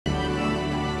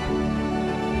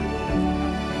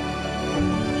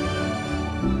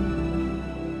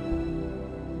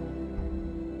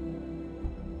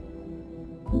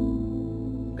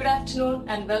afternoon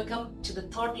and welcome to the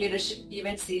Thought Leadership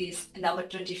Event Series number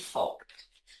 24.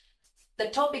 The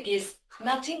topic is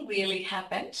Nothing Really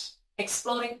Happened,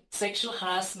 Exploring Sexual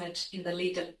Harassment in the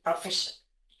Legal Profession.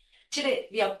 Today,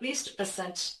 we are pleased to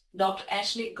present Dr.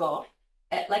 Ashlee Gore,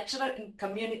 a lecturer in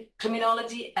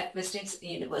Criminology at Western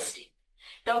University.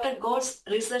 Dr. Gore's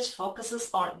research focuses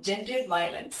on gendered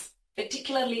violence,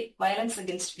 particularly violence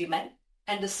against women,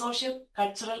 and the social,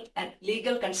 cultural, and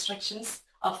legal constructions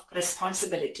of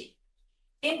responsibility.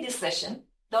 In this session,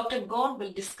 Dr. Gore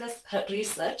will discuss her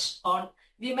research on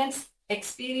women's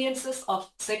experiences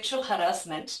of sexual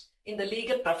harassment in the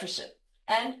legal profession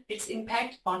and its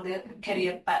impact on their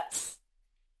career paths.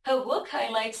 Her work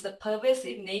highlights the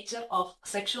pervasive nature of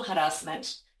sexual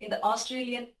harassment in the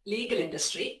Australian legal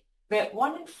industry, where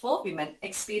 1 in 4 women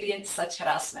experience such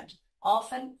harassment,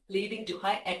 often leading to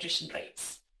high attrition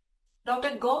rates.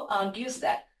 Dr. Gore argues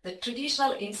that the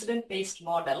traditional incident-based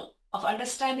model of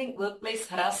understanding workplace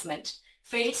harassment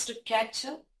fails to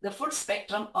capture the full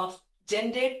spectrum of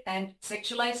gendered and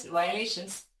sexualized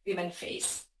violations women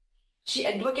face. She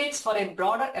advocates for a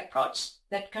broader approach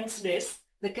that considers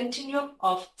the continuum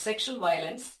of sexual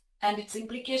violence and its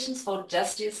implications for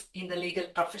justice in the legal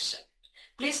profession.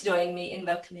 Please join me in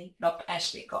welcoming Dr.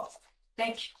 Ashlee Gore.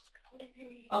 Thank you.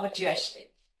 Over to you, Ashlee.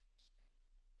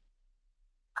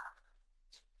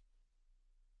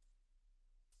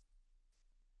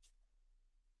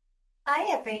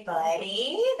 Hi,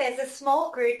 everybody. There's a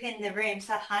small group in the room,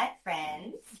 so hi,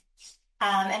 friends.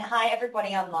 And hi,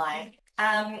 everybody online.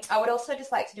 I would also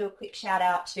just like to do a quick shout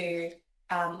out to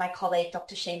my colleague,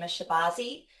 Dr. Shima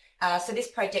Shabazi. So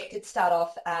this project did start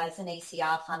off as an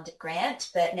ECR-funded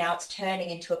grant, but now it's turning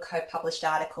into a co-published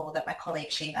article that my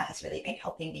colleague Shima has really been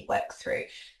helping me work through.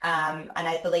 And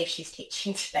I believe she's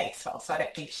teaching today as well, so I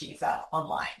don't think she's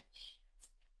online.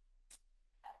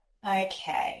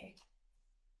 Okay.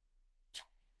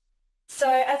 So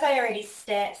as I already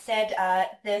said,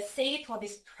 the seed for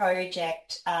this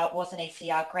project was an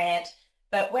ECR grant,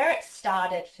 but where it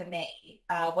started for me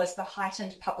was the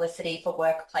heightened publicity for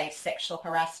workplace sexual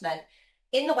harassment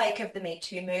in the wake of the Me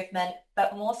Too movement,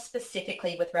 but more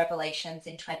specifically with revelations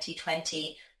in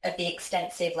 2020 of the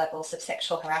extensive levels of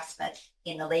sexual harassment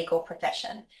in the legal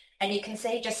profession. And you can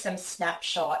see just some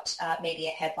snapshot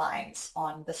media headlines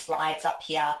on the slides up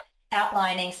here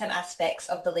outlining some aspects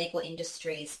of the legal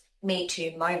industry's Me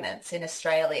Too moments in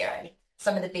Australia. And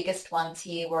some of the biggest ones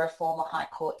here were a former High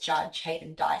Court judge,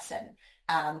 Hayden Dyson,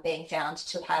 being found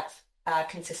to have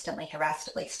consistently harassed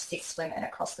at least 6 women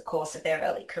across the course of their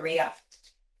early career.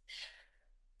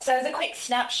 So as a quick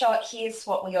snapshot, here's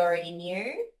what we already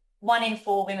knew. 1 in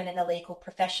 4 women in the legal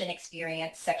profession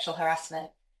experience sexual harassment,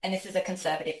 and this is a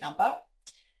conservative number.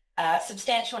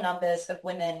 Substantial numbers of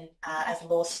women as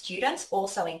law students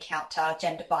also encounter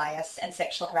gender bias and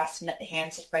sexual harassment at the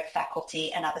hands of both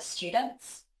faculty and other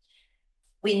students.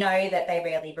 We know that they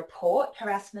rarely report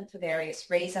harassment for various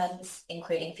reasons,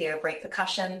 including fear of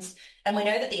repercussions, and we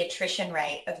know that the attrition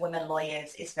rate of women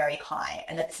lawyers is very high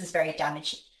and that this is very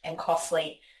damaging and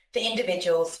costly for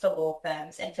individuals, for law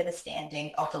firms, and for the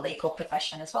standing of the legal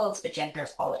profession, as well as for gender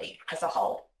equality as a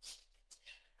whole.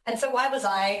 And so why was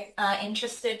I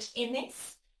interested in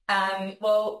this?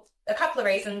 Well, a couple of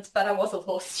reasons, but I was a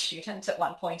law student at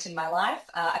one point in my life.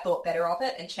 I thought better of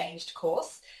it and changed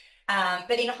course.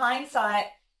 But in hindsight,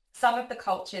 some of the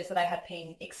cultures that I had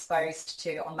been exposed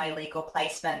to on my legal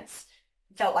placements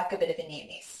felt like a bit of a near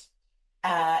miss.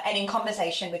 And in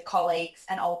conversation with colleagues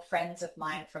and old friends of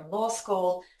mine from law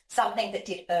school, something that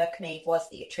did irk me was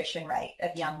the attrition rate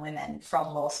of young women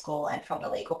from law school and from the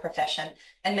legal profession.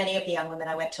 And many of the young women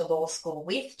I went to law school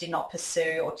with did not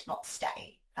pursue or did not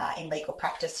stay in legal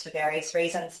practice for various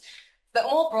reasons. But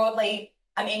more broadly,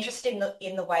 I'm interested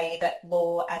in the way that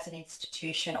law as an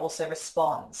institution also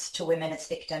responds to women as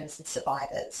victims and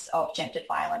survivors of gendered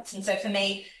violence. And so for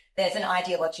me, there's an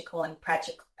ideological and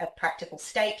practical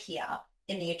stake here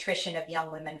in the attrition of young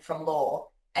women from law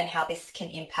and how this can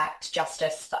impact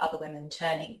justice for other women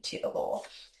turning to the law.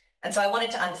 And so I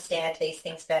wanted to understand these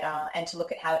things better and to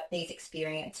look at how these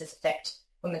experiences affect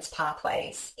women's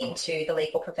pathways into the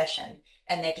legal profession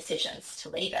and their decisions to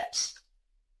leave it.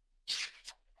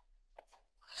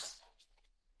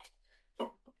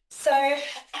 So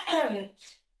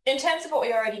in terms of what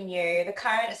we already knew, the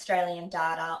current Australian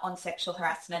data on sexual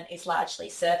harassment is largely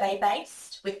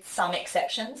survey-based, with some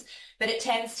exceptions, but it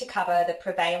tends to cover the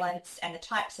prevalence and the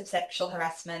types of sexual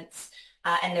harassments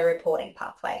and the reporting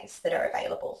pathways that are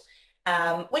available,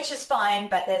 which is fine,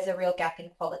 but there's a real gap in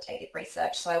qualitative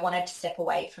research. So I wanted to step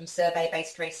away from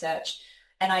survey-based research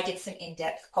and I did some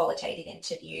in-depth qualitative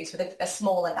interviews with a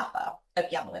smaller number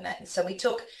of young women. So we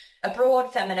took a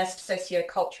broad feminist,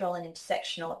 socio-cultural and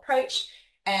intersectional approach,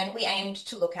 and we aimed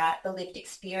to look at the lived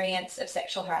experience of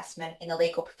sexual harassment in the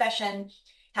legal profession,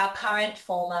 how current,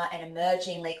 former and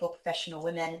emerging legal professional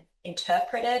women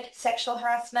interpreted sexual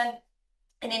harassment,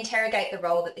 and interrogate the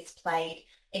role that this played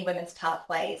in women's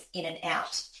pathways in and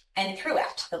out and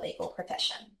throughout the legal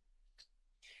profession.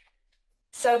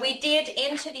 So we did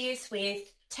interviews with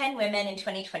 10 women in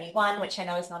 2021, which I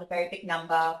know is not a very big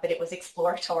number, but it was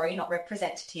exploratory, not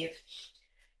representative.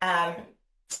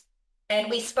 And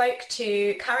we spoke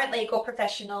to current legal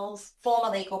professionals, former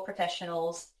legal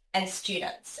professionals, and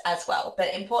students as well.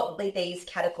 But importantly, these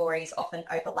categories often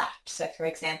overlapped. So for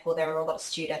example, there were a lot of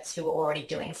students who were already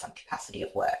doing some capacity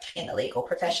of work in the legal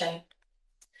profession.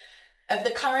 Of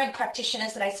the current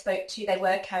practitioners that I spoke to, they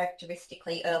were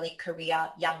characteristically early career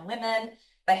young women.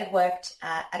 They had worked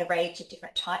at a range of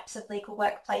different types of legal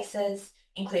workplaces,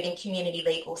 including community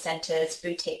legal centres,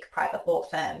 boutique private law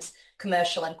firms,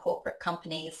 commercial and corporate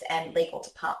companies, and legal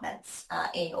departments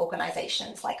in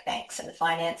organisations like banks and the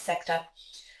finance sector.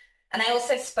 And I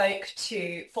also spoke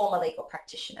to former legal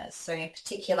practitioners. So in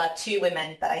particular, 2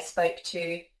 women that I spoke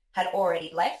to had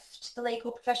already left the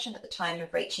legal profession at the time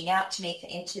of reaching out to me for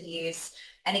interviews.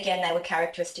 And again, they were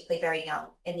characteristically very young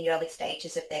in the early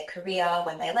stages of their career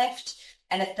when they left.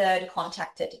 And a third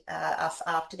contacted us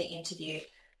after the interview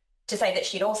to say that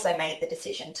she'd also made the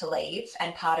decision to leave.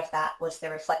 And part of that was the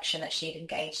reflection that she'd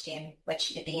engaged in when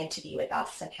she did the interview with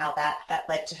us, and how that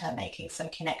led to her making some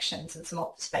connections and some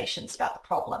observations about the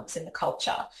problems in the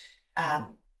culture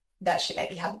that she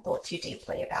maybe hadn't thought too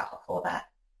deeply about before that.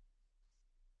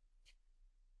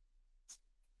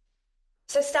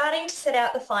 So starting to set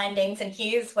out the findings, and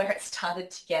here's where it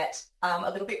started to get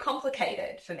a little bit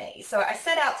complicated for me. So I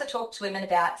set out to talk to women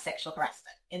about sexual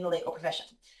harassment in the legal profession.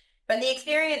 But the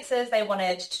experiences they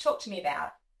wanted to talk to me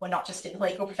about were not just in the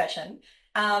legal profession,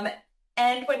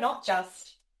 and were not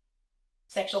just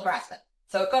sexual harassment.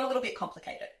 So it got a little bit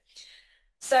complicated.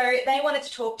 So they wanted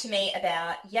to talk to me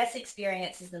about, yes,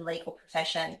 experiences in the legal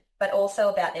profession, but also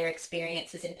about their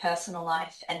experiences in personal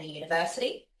life and the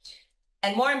university.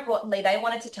 And more importantly, they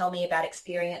wanted to tell me about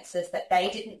experiences that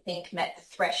they didn't think met the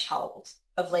threshold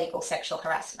of legal sexual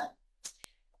harassment.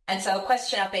 And so a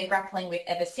question I've been grappling with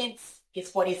ever since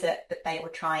is, what is it that they were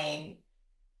trying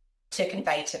to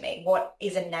convey to me? What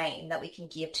is a name that we can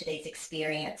give to these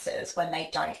experiences when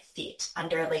they don't fit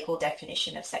under a legal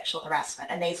definition of sexual harassment?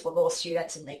 And these were law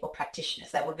students and legal practitioners.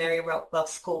 They were very well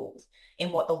schooled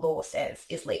in what the law says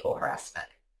is legal harassment.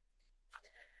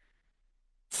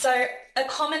 So a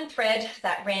common thread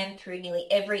that ran through nearly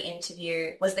every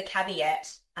interview was the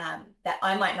caveat that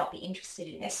I might not be interested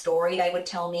in their story, they would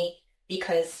tell me,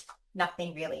 because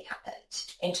nothing really happened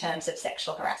in terms of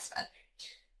sexual harassment,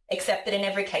 except that in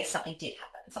every case something did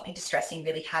happen, something distressing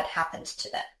really had happened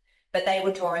to them. But they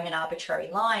were drawing an arbitrary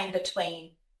line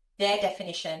between their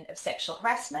definition of sexual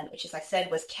harassment, which, as I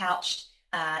said, was couched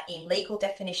in legal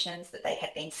definitions that they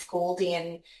had been schooled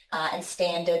in, and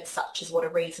standards such as what a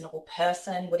reasonable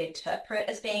person would interpret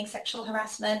as being sexual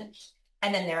harassment,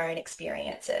 and then their own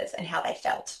experiences and how they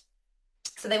felt.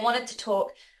 So they wanted to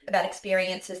talk about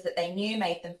experiences that they knew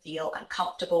made them feel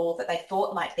uncomfortable, that they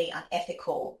thought might be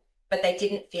unethical, but they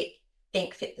didn't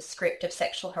think fit the script of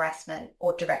sexual harassment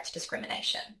or direct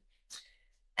discrimination.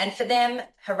 And for them,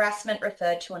 harassment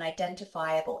referred to an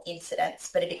identifiable incident,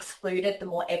 but it excluded the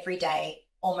more everyday,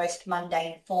 almost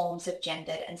mundane forms of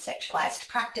gendered and sexualized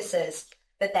practices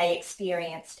that they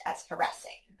experienced as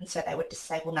harassing. And so they would just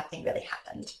say, well, nothing really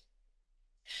happened.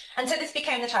 And so this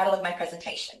became the title of my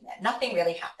presentation, Nothing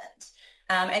Really Happened.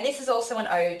 And this is also an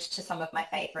ode to some of my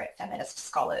favourite feminist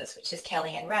scholars, which is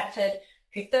Kellyanne Radford,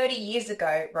 who 30 years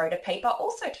ago wrote a paper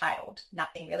also titled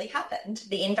Nothing Really Happened,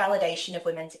 The Invalidation of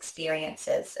Women's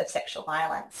Experiences of Sexual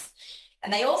Violence.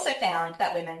 And they also found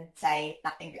that women say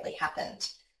nothing really happened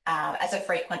as a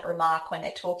frequent remark when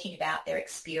they're talking about their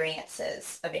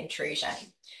experiences of intrusion.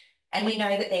 And we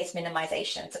know that these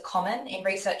minimisations are common in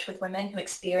research with women who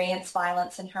experience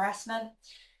violence and harassment.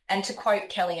 And to quote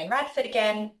Kellyanne Radford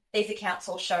again, these accounts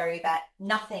all show that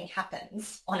nothing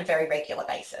happens on a very regular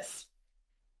basis.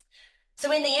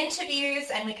 So in the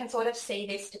interviews, and we can sort of see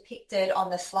this depicted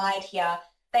on the slide here,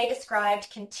 they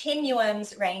described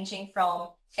continuums ranging from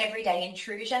everyday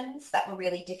intrusions that were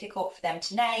really difficult for them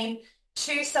to name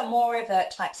to some more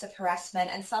overt types of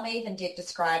harassment, and some even did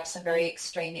describe some very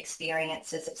extreme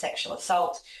experiences of sexual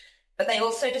assault. But they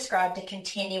also described a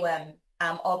continuum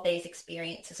of these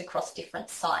experiences across different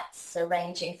sites, so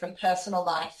ranging from personal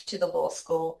life to the law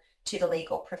school to the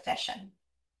legal profession.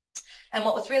 And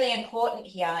what was really important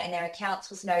here in their accounts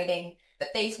was noting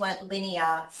that these weren't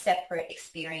linear, separate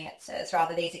experiences.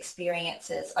 Rather, these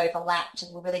experiences overlapped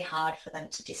and were really hard for them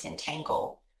to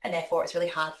disentangle. And therefore, it's really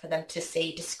hard for them to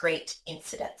see discrete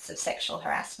incidents of sexual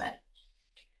harassment.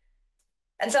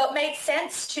 And so it made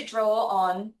sense to draw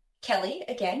on Kelly.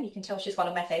 Again, you can tell she's one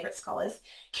of my favourite scholars.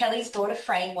 Kelly's broader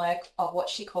framework of what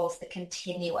she calls the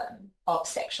continuum of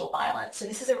sexual violence. So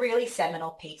this is a really seminal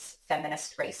piece of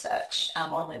feminist research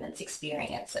on women's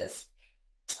experiences.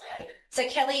 So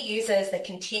Kelly uses the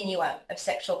continuum of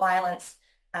sexual violence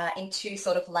in two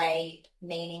sort of lay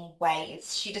meaning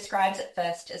ways. She describes it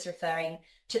first as referring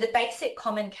to the basic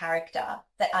common character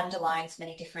that underlines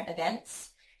many different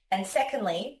events. And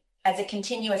secondly, as a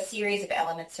continuous series of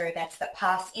elements or events that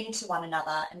pass into one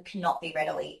another and cannot be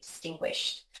readily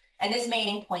distinguished. And this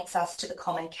meaning points us to the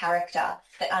common character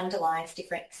that underlines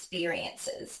different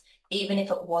experiences, even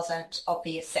if it wasn't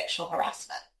obvious sexual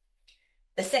harassment.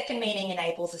 The second meaning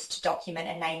enables us to document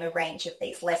and name a range of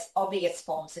these less obvious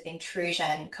forms of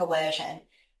intrusion, coercion,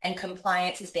 and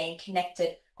compliance as being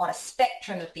connected on a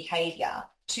spectrum of behaviour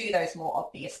to those more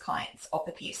obvious kinds of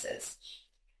abuses.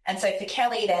 And so for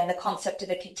Kelly then, the concept of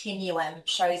a continuum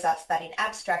shows us that in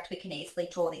abstract we can easily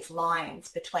draw these lines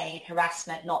between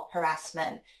harassment, not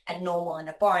harassment, and normal and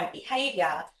abhorrent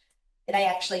behaviour. They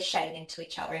actually shade into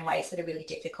each other in ways that are really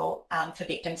difficult for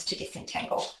victims to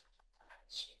disentangle.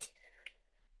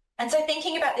 And so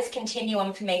thinking about this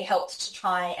continuum for me helped to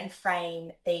try and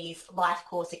frame these life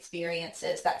course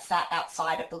experiences that sat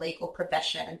outside of the legal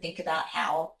profession and think about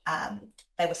how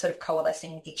they were sort of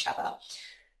coalescing with each other.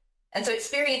 And so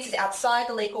experiences outside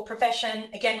the legal profession,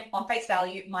 again, on face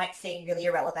value, might seem really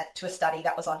irrelevant to a study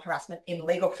that was on harassment in the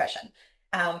legal profession.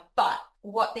 But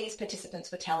what these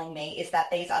participants were telling me is that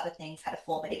these other things had a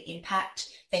formative impact.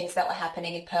 Things that were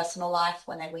happening in personal life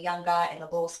when they were younger, in the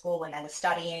law school, when they were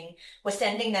studying, were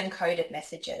sending them coded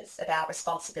messages about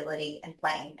responsibility and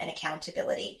blame and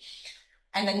accountability.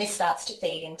 And then this starts to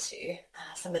feed into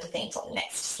some of the themes on the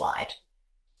next slide.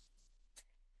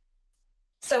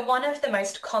 So one of the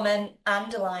most common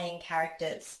underlying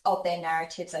characters of their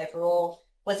narratives overall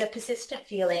was a persistent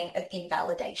feeling of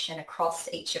invalidation across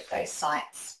each of those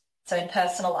sites. So in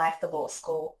personal life, the law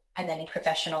school, and then in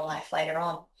professional life later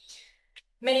on.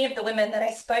 Many of the women that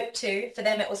I spoke to, for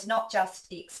them it was not just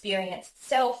the experience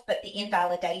itself, but the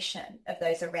invalidation of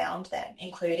those around them,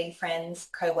 including friends,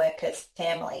 co-workers,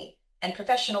 family, and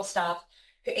professional staff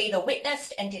who either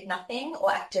witnessed and did nothing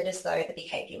or acted as though the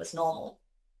behaviour was normal.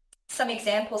 Some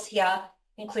examples here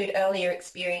include earlier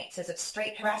experiences of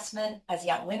street harassment as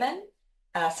young women.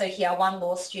 So here one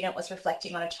law student was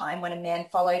reflecting on a time when a man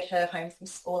followed her home from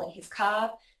school in his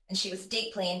car, and she was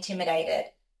deeply intimidated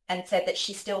and said that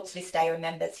she still to this day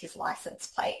remembers his license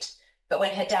plate. But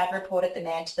when her dad reported the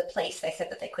man to the police, they said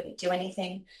that they couldn't do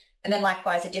anything. And then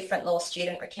likewise, a different law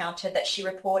student recounted that she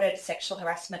reported sexual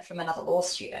harassment from another law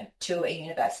student to a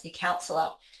university counsellor,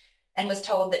 and was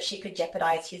told that she could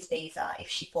jeopardise his visa if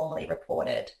she formally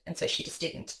reported, and so she just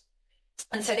didn't.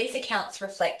 And so these accounts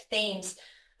reflect themes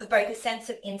of both a sense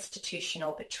of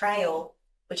institutional betrayal,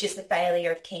 which is the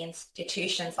failure of key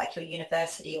institutions like your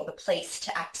university or the police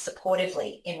to act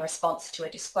supportively in response to a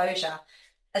disclosure,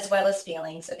 as well as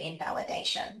feelings of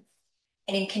invalidation.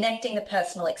 And in connecting the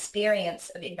personal experience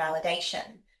of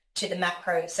invalidation to the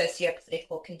macro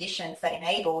socio-political conditions that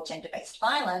enable gender-based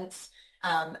violence,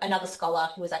 another scholar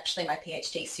who was actually my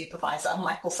PhD supervisor,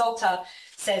 Michael Salter,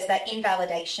 says that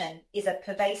invalidation is a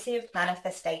pervasive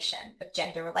manifestation of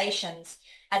gender relations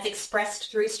as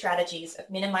expressed through strategies of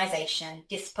minimisation,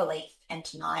 disbelief and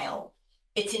denial.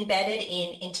 It's embedded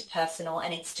in interpersonal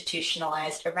and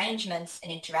institutionalised arrangements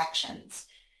and interactions.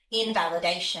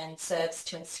 Invalidation serves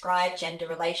to inscribe gender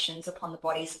relations upon the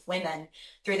bodies of women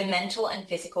through the mental and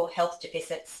physical health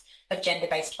deficits of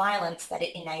gender-based violence that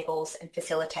it enables and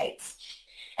facilitates.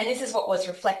 And this is what was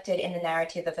reflected in the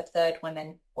narrative of a third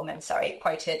woman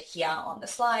quoted here on the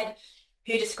slide,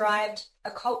 who described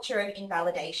a culture of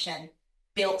invalidation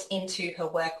built into her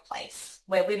workplace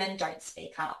where women don't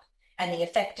speak up. And the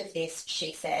effect of this,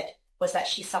 she said, was that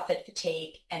she suffered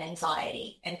fatigue and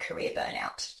anxiety and career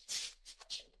burnout.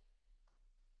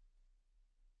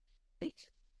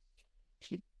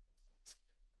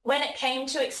 When it came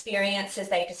to experiences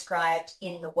they described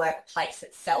in the workplace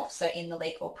itself, so in the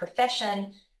legal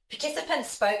profession, participants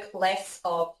spoke less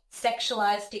of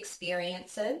sexualised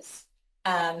experiences,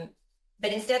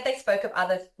 but instead they spoke of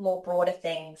other more broader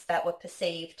things that were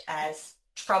perceived as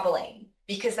troubling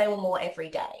because they were more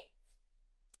everyday.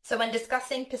 So when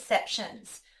discussing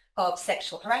perceptions of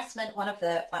sexual harassment, one of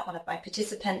my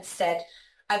participants said,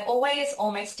 "I've always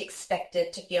almost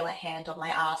expected to feel a hand on my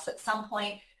ass at some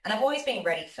point, And I've always been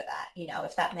ready for that,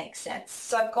 if that makes sense.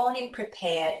 So I've gone in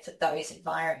prepared for those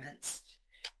environments.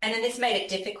 And then this made it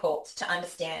difficult to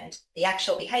understand the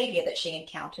actual behaviour that she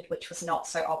encountered, which was not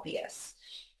so obvious.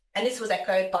 And this was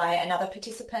echoed by another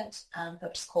participant,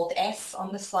 who's called S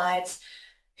on the slides,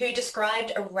 who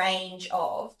described a range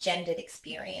of gendered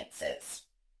experiences.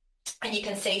 And you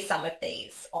can see some of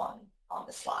these on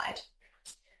the slide.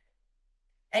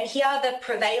 And here the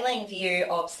prevailing view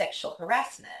of sexual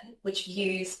harassment, which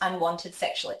views unwanted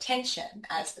sexual attention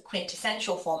as the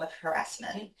quintessential form of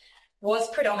harassment,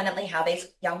 was predominantly how these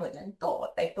young women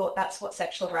thought. They thought that's what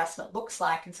sexual harassment looks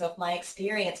like, and so if my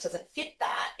experience doesn't fit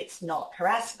that, it's not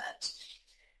harassment.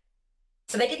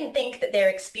 So they didn't think that their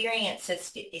experiences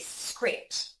fit this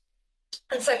script.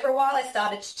 And so for a while I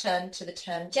started to turn to the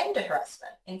term gender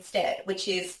harassment instead, which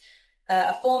is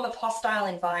a form of hostile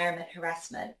environment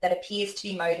harassment that appears to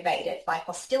be motivated by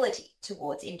hostility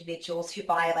towards individuals who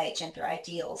violate gender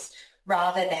ideals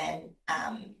rather than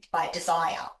by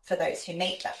desire for those who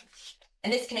meet them.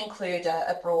 And this can include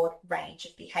a broad range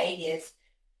of behaviours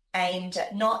aimed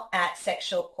not at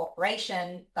sexual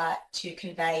cooperation, but to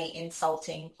convey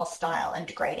insulting, hostile and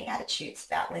degrading attitudes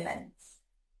about women.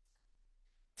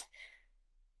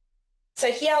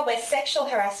 So here, where sexual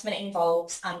harassment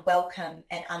involves unwelcome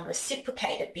and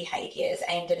unreciprocated behaviours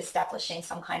aimed at establishing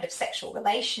some kind of sexual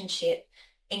relationship,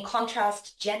 in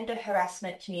contrast, gender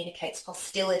harassment communicates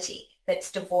hostility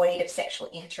that's devoid of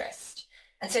sexual interest.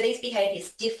 And so these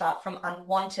behaviours differ from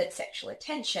unwanted sexual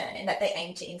attention in that they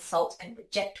aim to insult and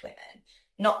reject women,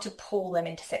 not to pull them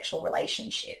into sexual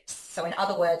relationships. So in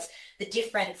other words, the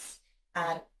difference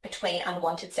between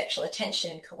unwanted sexual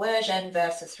attention and coercion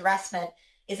versus harassment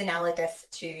is analogous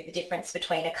to the difference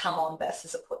between a come on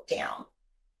versus a put down.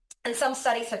 And some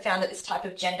studies have found that this type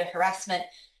of gender harassment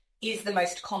is the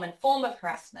most common form of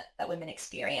harassment that women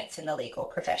experience in the legal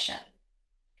profession.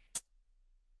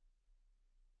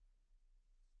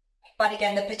 But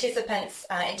again, the participants,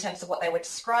 in terms of what they were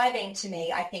describing to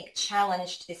me, I think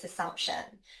challenged this assumption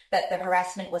that the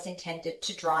harassment was intended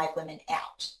to drive women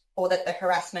out, or that the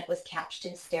harassment was couched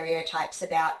in stereotypes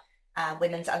about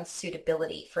women's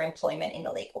unsuitability for employment in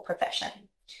the legal profession.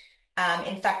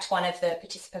 In fact, one of the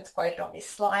participants quoted on this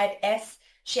slide, S,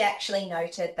 she actually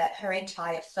noted that her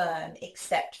entire firm,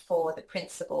 except for the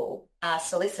principal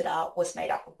solicitor, was made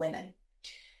up of women.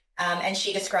 And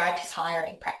she described his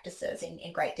hiring practices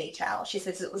in great detail. She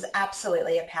says it was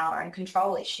absolutely a power and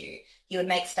control issue. He would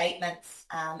make statements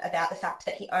about the fact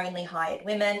that he only hired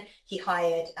women. He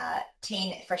hired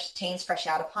teens fresh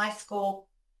out of high school,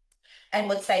 and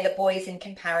would say the boys in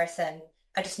comparison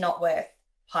are just not worth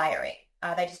hiring.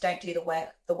 They just don't do the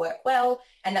work well,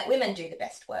 and that women do the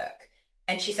best work.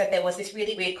 And she said there was this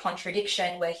really weird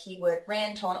contradiction where he would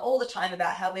rant on all the time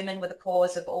about how women were the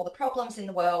cause of all the problems in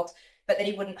the world, but that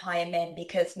he wouldn't hire men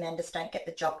because men just don't get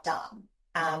the job done,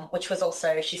 which was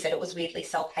also, she said, it was weirdly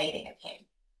self-hating of him.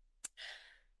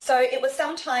 So it was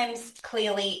sometimes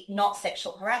clearly not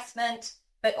sexual harassment,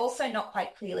 but also not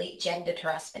quite clearly gendered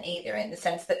harassment either, in the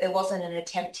sense that there wasn't an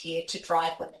attempt here to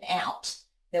drive women out.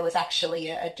 There was actually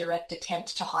a direct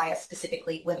attempt to hire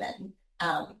specifically women,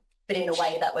 but in a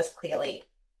way that was clearly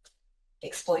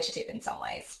exploitative in some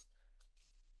ways.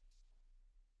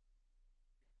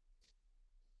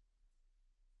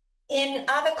 In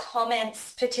other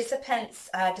comments, participants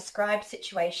described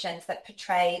situations that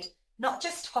portrayed not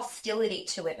just hostility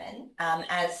to women,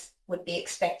 as would be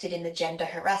expected in the gender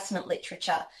harassment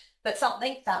literature, but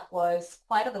something that was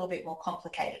quite a little bit more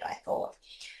complicated, I thought.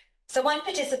 So one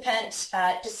participant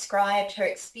described her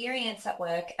experience at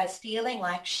work as feeling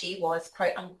like she was,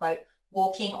 quote unquote,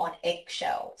 walking on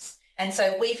eggshells. And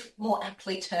so we've more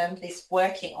aptly termed this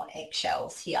working on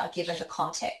eggshells here, given the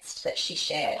context that she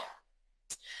shared.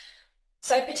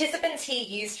 So participants here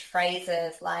used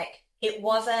phrases like, it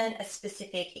wasn't a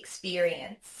specific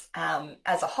experience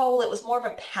as a whole, it was more of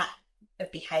a pattern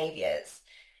of behaviours.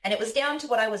 And it was down to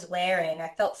what I was wearing.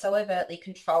 I felt so overtly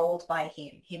controlled by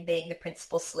him being the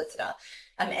principal solicitor.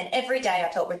 And every day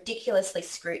I felt ridiculously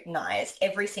scrutinised,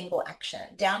 every single action,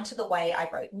 down to the way I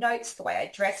wrote notes, the way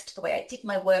I dressed, the way I did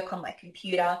my work on my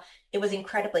computer. It was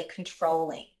incredibly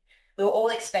controlling. We were all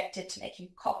expected to make him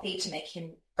coffee, to make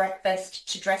him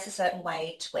breakfast, to dress a certain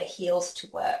way, to wear heels to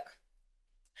work.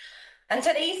 And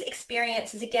so these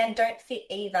experiences, again, don't fit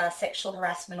either sexual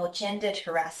harassment or gendered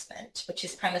harassment, which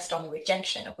is premised on the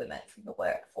rejection of women from the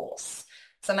workforce.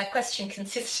 So my question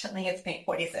consistently has been,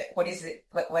 what is it? What is it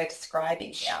that we're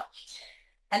describing here?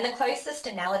 And the closest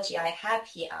analogy I have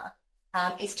here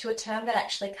is to a term that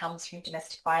actually comes from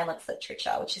domestic violence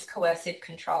literature, which is coercive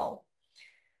control.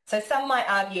 So some might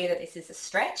argue that this is a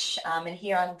stretch, and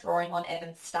here I'm drawing on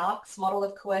Evan Stark's model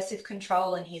of coercive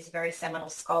control, and he's a very seminal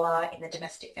scholar in the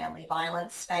domestic family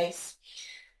violence space.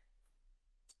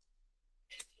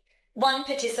 One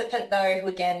participant, though, who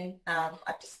again,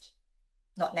 I've just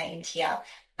not named here,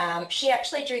 she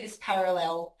actually drew this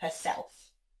parallel herself.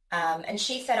 And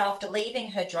she said after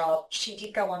leaving her job, she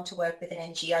did go on to work with an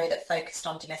NGO that focused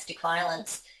on domestic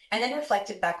violence and then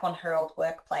reflected back on her old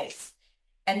workplace.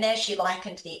 And there she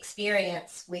likened the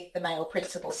experience with the male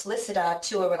principal solicitor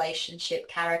to a relationship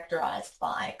characterised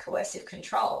by coercive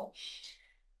control.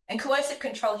 And coercive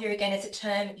control here again is a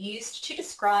term used to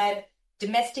describe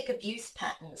domestic abuse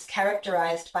patterns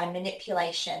characterised by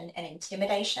manipulation and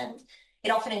intimidation. It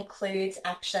often includes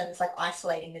actions like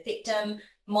isolating the victim,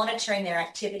 monitoring their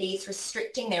activities,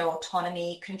 restricting their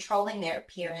autonomy, controlling their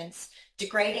appearance,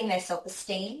 degrading their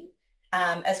self-esteem,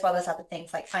 as well as other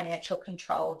things like financial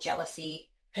control, jealousy,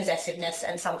 possessiveness,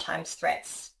 and sometimes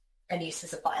threats and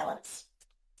uses of violence.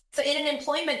 So in an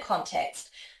employment context,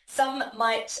 some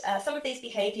of these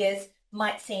behaviours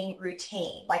might seem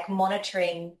routine, like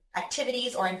monitoring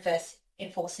activities or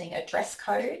enforcing a dress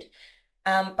code.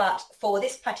 But for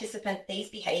this participant, these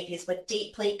behaviours were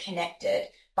deeply connected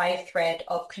by a thread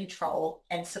of control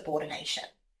and subordination.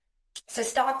 So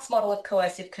Stark's model of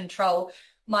coercive control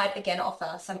might again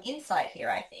offer some insight here,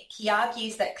 I think. He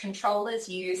argues that controllers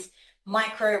use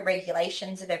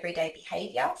micro-regulations of everyday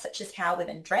behaviour, such as how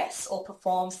women dress or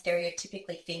perform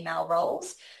stereotypically female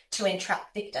roles to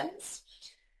entrap victims.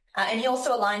 And he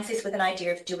also aligns this with an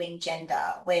idea of doing gender,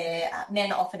 where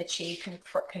men often achieve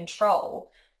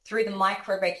control through the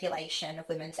micro-regulation of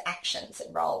women's actions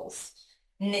and roles.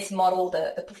 In this model,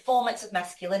 the performance of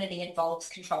masculinity involves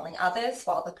controlling others,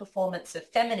 while the performance of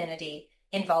femininity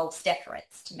involves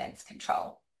deference to men's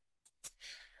control.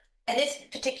 And this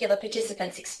particular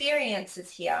participant's experiences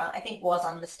here, I think, was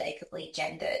unmistakably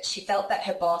gendered. She felt that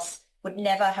her boss would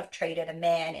never have treated a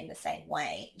man in the same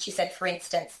way. She said, for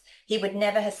instance, he would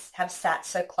never have sat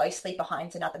so closely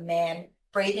behind another man,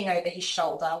 breathing over his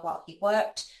shoulder while he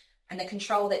worked. And the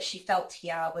control that she felt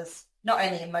here was not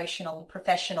only emotional and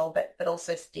professional, but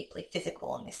also deeply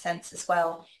physical in this sense as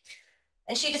well.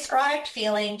 And she described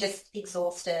feeling just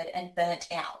exhausted and burnt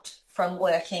out from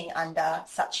working under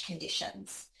such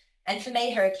conditions. And for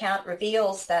me, her account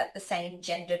reveals that the same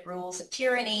gendered rules of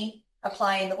tyranny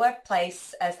apply in the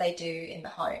workplace as they do in the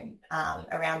home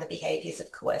around the behaviours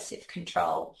of coercive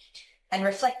control. And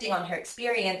reflecting on her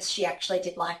experience, she actually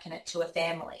did liken it to a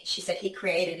family. She said he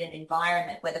created an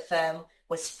environment where the firm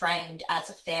was framed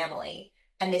as a family,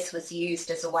 and this was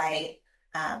used as a way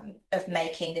of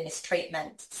making the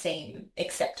mistreatment seem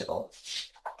acceptable.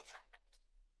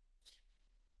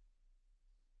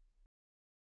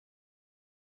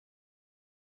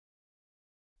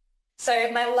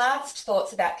 So my last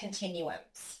thoughts about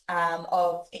continuums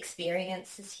of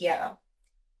experiences here,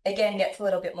 again, gets a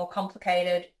little bit more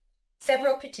complicated.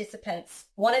 Several participants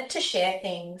wanted to share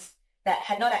things that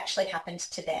had not actually happened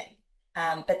to them,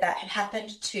 but that had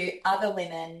happened to other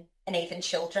women and even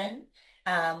children,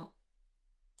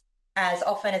 as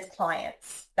often as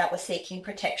clients that were seeking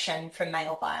protection from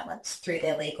male violence through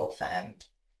their legal firm.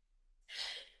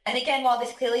 And again, while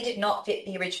this clearly did not fit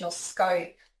the original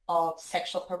scope of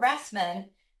sexual harassment,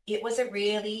 it was a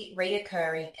really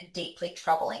reoccurring and deeply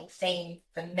troubling theme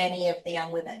for many of the young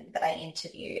women that I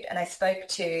interviewed. And I spoke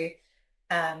to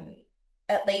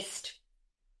at least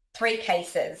 3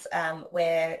 cases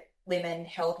where women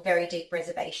held very deep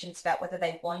reservations about whether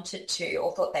they wanted to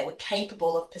or thought they were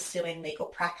capable of pursuing legal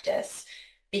practice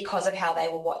because of how they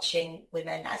were watching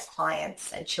women as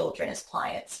clients and children as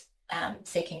clients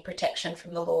seeking protection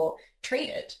from the law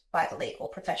treated by the legal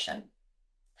profession.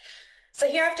 So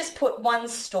here I've just put one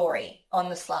story on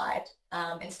the slide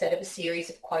instead of a series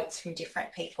of quotes from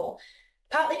different people,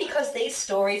 partly because these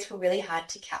stories were really hard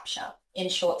to capture in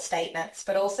short statements,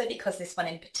 but also because this one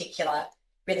in particular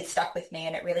really stuck with me,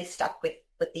 and it really stuck with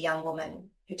the young woman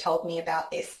who told me about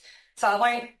this. So I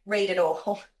won't read it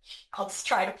all. I'll just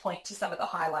try to point to some of the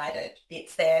highlighted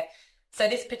bits there. So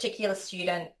this particular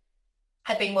student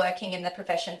had been working in the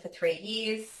profession for 3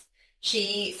 years.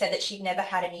 She said that she'd never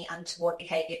had any untoward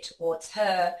behaviour towards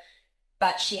her,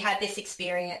 but she had this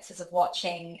experiences of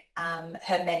watching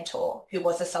her mentor, who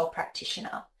was a sole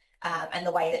practitioner, and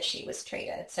the way that she was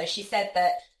treated. So she said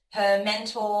that her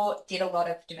mentor did a lot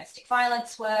of domestic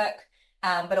violence work,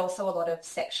 but also a lot of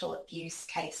sexual abuse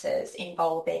cases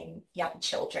involving young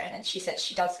children. And she said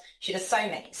she does so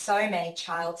many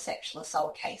child sexual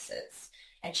assault cases.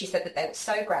 And she said that they were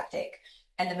so graphic,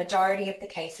 and the majority of the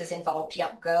cases involved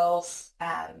young girls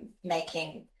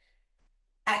making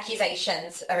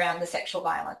accusations around the sexual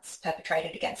violence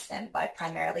perpetrated against them by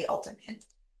primarily older men.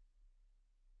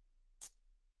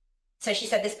 So she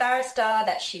said this barrister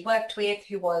that she worked with,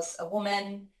 who was a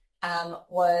woman,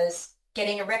 was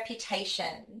getting a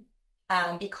reputation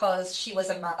because she was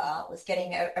a mother, was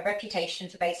getting a reputation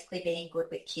for basically being good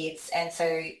with kids. And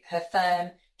so her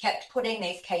firm kept putting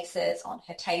these cases on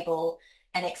her table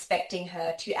and expecting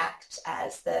her to act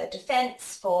as the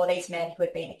defence for these men who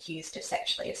had been accused of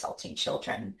sexually assaulting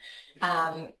children.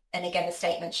 And again, the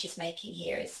statement she's making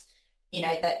here is, you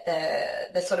know, that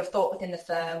the sort of thought within the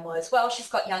firm was, well, she's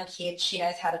got young kids, she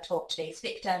knows how to talk to these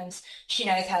victims, she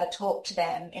knows how to talk to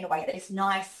them in a way that is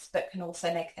nice but can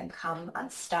also make them come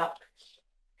unstuck.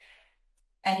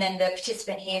 And then the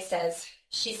participant here says,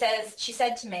 she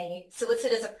said to me,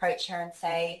 solicitors approach her and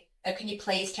say, oh, can you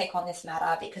please take on this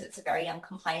matter because it's a very young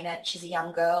complainant, she's a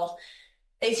young girl.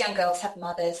 These young girls have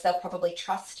mothers, they'll probably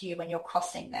trust you when you're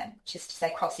crossing them, which is to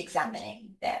say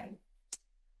cross-examining them.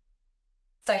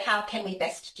 So how can we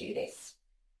best do this?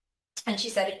 And she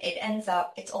said it ends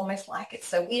up, it's almost like it's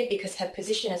so weird because her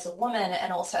position as a woman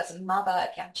and also as a mother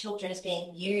of young children is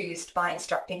being used by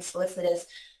instructing solicitors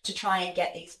to try and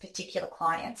get these particular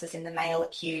clients, as in the male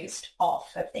accused,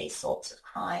 off of these sorts of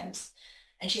crimes.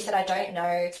 And she said, I don't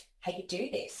know how you do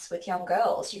this with young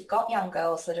girls. You've got young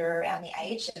girls that are around the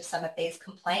age of some of these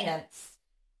complainants.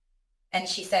 And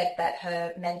she said that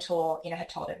her mentor, you know, had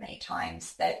told her many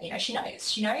times that, you know, she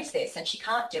knows this and she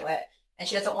can't do it and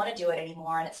she doesn't want to do it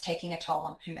anymore and it's taking a toll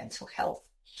on her mental health.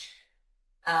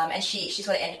 And she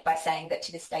sort of ended by saying that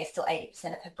to this day, still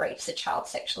 80% of her briefs are child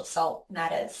sexual assault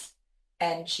matters.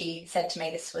 And she said to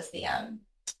me, this was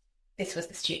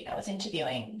the student I was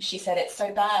interviewing. She said, it's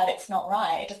so bad, it's not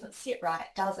right. It doesn't sit right,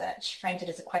 does it? She framed it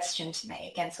as a question to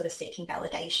me, again, sort of seeking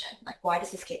validation. Like, why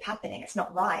does this keep happening? It's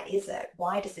not right, is it?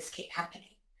 Why does this keep happening?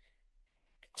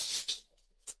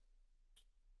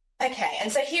 Okay,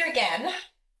 and so here again,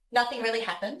 nothing really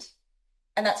happened.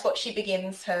 And that's what she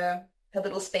begins her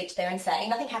little speech there in saying,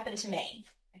 nothing happened to me,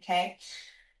 okay?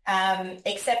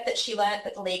 Except that she learnt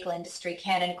that the legal industry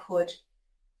can and could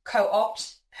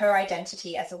co-opt her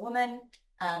identity as a woman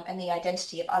and the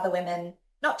identity of other women,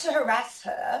 not to harass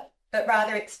her, but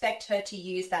rather expect her to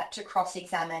use that to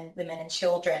cross-examine women and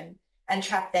children and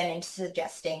trap them into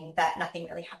suggesting that nothing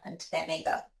really happened to them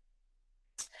either.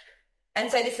 And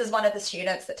so this is one of the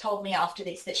students that told me after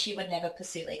this that she would never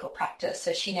pursue legal practice.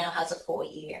 So she now has a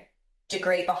 4-year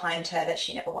degree behind her that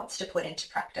she never wants to put into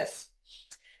practice.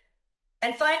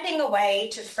 And finding a way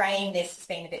to frame this has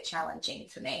been a bit challenging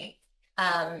for me.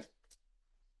 And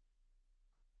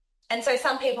so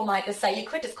some people might just say, you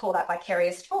could just call that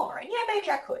vicarious trauma. And yeah, maybe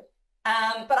I could.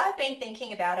 But I've been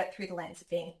thinking about it through the lens of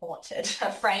being haunted,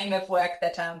 a frame of work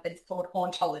that is called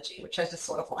hauntology, which I just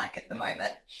sort of like at the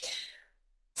moment.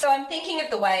 So I'm thinking of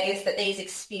the ways that these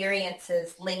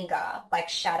experiences linger like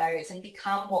shadows and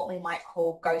become what we might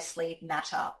call ghostly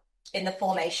matter in the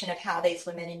formation of how these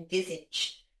women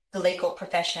envisage the legal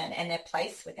profession and their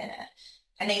place within it.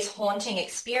 And these haunting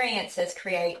experiences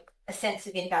create a sense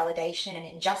of invalidation and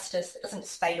injustice that doesn't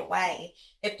just fade away.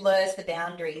 It blurs the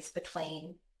boundaries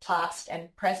between past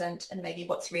and present and maybe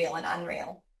what's real and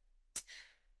unreal.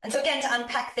 And so again, to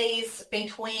unpack these, I've been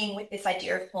toying with this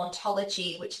idea of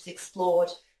hauntology, which is explored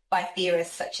by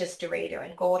theorists such as Derrida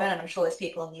and Gordon, and I'm sure there's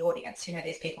people in the audience who know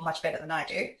these people much better than I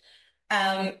do.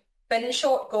 But in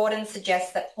short, Gordon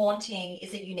suggests that haunting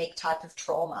is a unique type of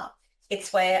trauma.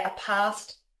 It's where a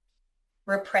past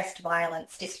repressed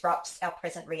violence disrupts our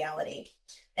present reality.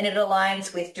 And it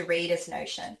aligns with Derrida's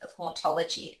notion of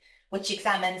hauntology, which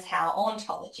examines how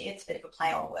ontology, it's a bit of a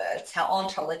play on words, how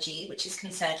ontology, which is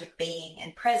concerned with being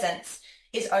and presence,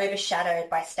 is overshadowed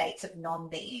by states of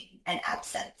non-being and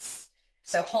absence.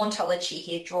 So hauntology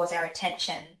here draws our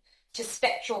attention to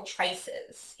spectral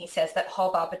traces, he says, that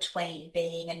hover between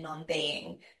being and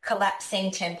non-being,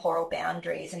 collapsing temporal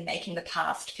boundaries and making the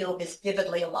past feel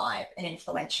vividly alive and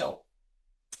influential.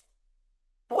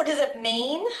 What does it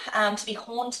mean to be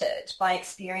haunted by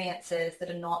experiences that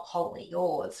are not wholly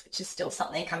yours, which is still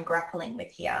something I'm grappling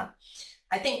with here?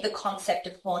 I think the concept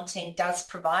of haunting does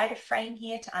provide a frame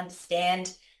here to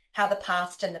understand how the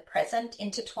past and the present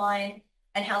intertwine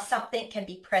and how something can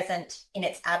be present in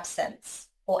its absence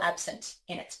or absent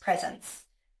in its presence.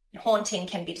 And haunting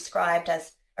can be described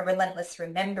as a relentless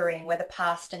remembering where the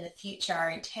past and the future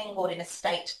are entangled in a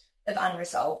state of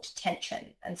unresolved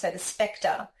tension. And so the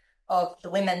spectre of the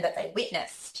women that they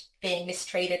witnessed being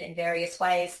mistreated in various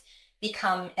ways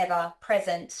become ever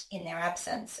present in their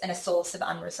absence and a source of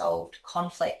unresolved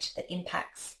conflict that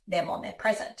impacts them on their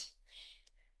present.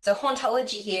 So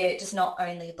hauntology here does not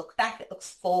only look back, it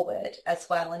looks forward as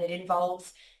well, and it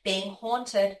involves being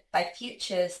haunted by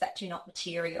futures that do not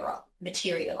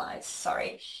materialize.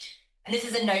 And this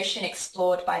is a notion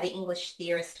explored by the English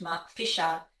theorist Mark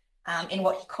Fisher in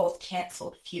what he calls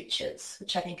cancelled futures,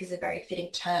 which I think is a very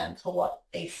fitting term for what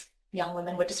these young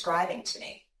women were describing to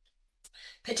me.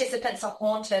 Participants are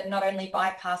haunted not only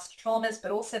by past traumas,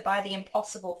 but also by the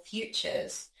impossible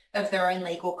futures of their own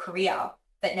legal career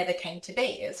that never came to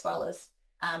be, as well as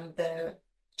the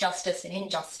justice and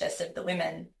injustice of the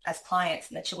women as clients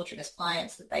and the children as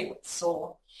clients that they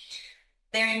saw.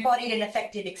 Their embodied and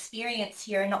effective experience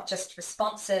here are not just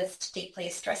responses to deeply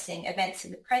distressing events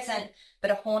in the present,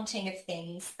 but a haunting of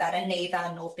things that are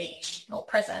neither nor being nor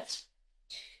present.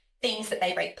 Things that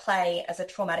they replay as a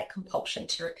traumatic compulsion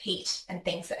to repeat, and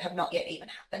things that have not yet even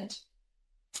happened.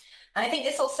 And I think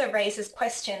this also raises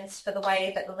questions for the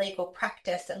way that the legal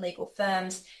practice and legal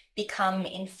firms become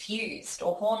infused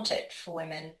or haunted for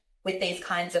women with these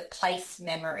kinds of place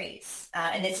memories.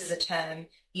 And this is a term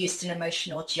used in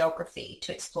emotional geography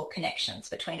to explore connections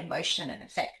between emotion and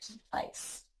effect and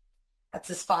place. That's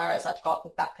as far as I've got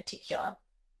with that particular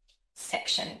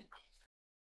section.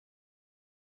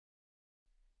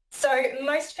 So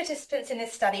most participants in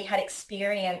this study had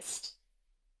experienced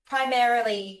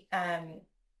primarily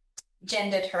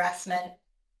gendered harassment,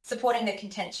 supporting the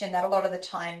contention that a lot of the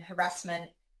time harassment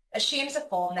assumes a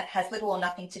form that has little or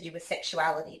nothing to do with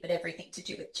sexuality, but everything to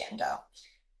do with gender.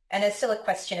 And there's still a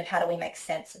question of how do we make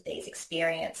sense of these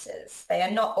experiences. They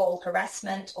are not all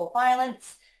harassment or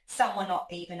violence. Some were not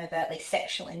even overtly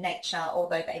sexual in nature,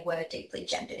 although they were deeply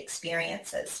gendered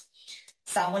experiences.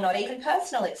 Some were not even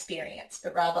personal experience,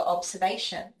 but rather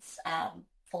observations,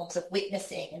 forms of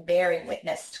witnessing and bearing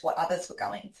witness to what others were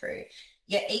going through.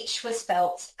 Yet each was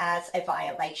felt as a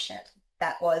violation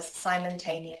that was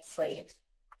simultaneously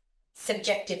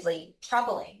subjectively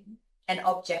troubling and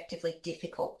objectively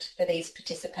difficult for these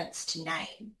participants to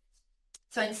name.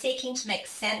 So in seeking to make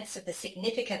sense of the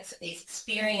significance of these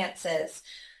experiences,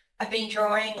 I've been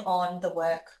drawing on the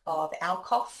work of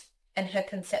Alcoff and her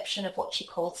conception of what she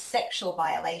calls sexual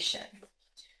violation.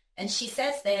 And she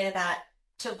says there that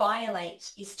to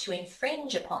violate is to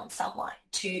infringe upon someone,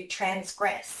 to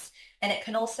transgress, and it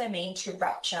can also mean to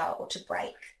rupture or to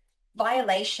break.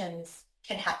 Violations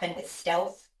can happen with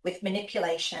stealth, with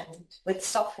manipulation, with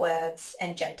soft words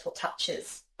and gentle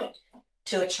touches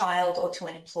to a child or to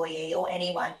an employee or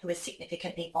anyone who is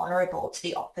significantly vulnerable to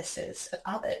the offices of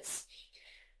others.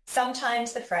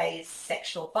 Sometimes the phrase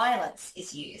sexual violence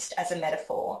is used as a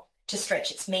metaphor to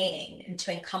stretch its meaning and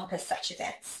to encompass such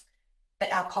events. But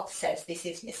Alcoff says this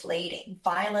is misleading.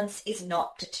 Violence is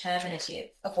not determinative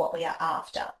of what we are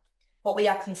after. What we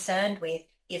are concerned with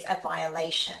is a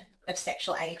violation of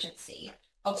sexual agency,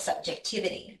 of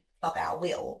subjectivity, of our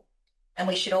will. And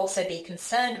we should also be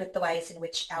concerned with the ways in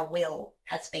which our will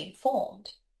has been formed.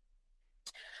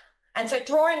 And so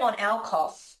drawing on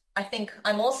Alcoff, I think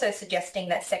I'm also suggesting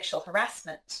that sexual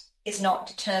harassment is not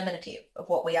determinative of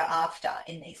what we are after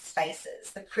in these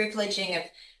spaces. The privileging of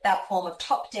that form of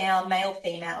top-down,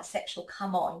 male-female sexual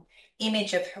come-on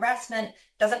image of harassment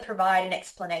doesn't provide an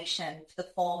explanation for the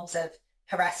forms of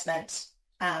harassment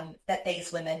that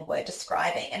these women were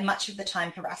describing. And much of the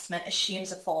time, harassment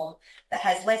assumes a form that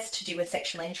has less to do with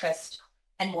sexual interest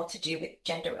and more to do with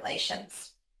gender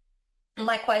relations. And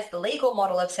likewise, the legal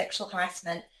model of sexual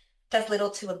harassment does little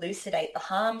to elucidate the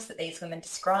harms that these women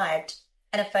described,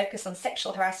 and a focus on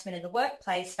sexual harassment in the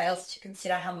workplace fails to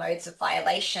consider how modes of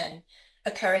violation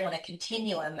occurring on a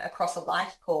continuum across a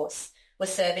life course were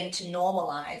serving to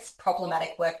normalise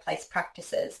problematic workplace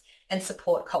practices and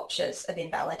support cultures of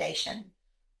invalidation.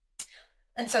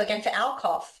 And so again, for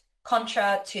Alcoff,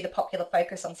 contra to the popular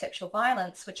focus on sexual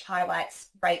violence, which highlights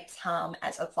rape's harm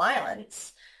as a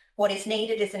violence, what is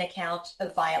needed is an account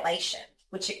of violation,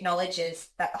 which acknowledges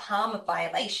that the harm of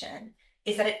violation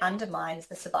is that it undermines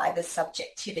the survivor's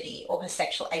subjectivity or her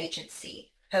sexual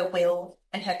agency, her will,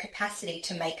 and her capacity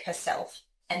to make herself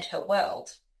and her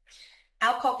world.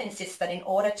 Alcoff insists that in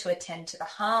order to attend to the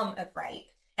harm of rape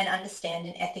and understand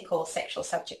an ethical sexual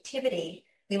subjectivity,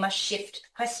 we must shift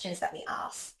the questions that we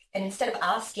ask. And instead of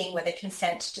asking whether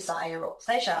consent, desire, or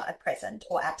pleasure are present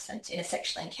or absent in a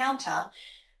sexual encounter,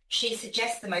 she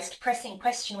suggests the most pressing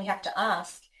question we have to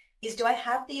ask is, do I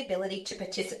have the ability to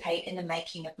participate in the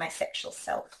making of my sexual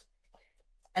self?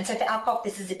 And so for Alcoff,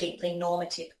 this is a deeply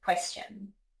normative question.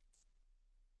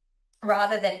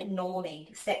 Rather than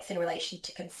norming sex in relation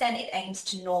to consent, it aims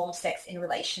to norm sex in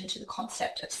relation to the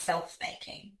concept of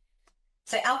self-making.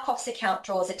 So Alcoff's account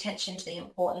draws attention to the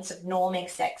importance of norming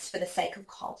sex for the sake of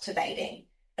cultivating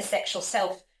a sexual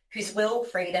self whose will,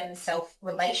 freedom, and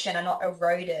self-relation are not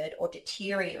eroded or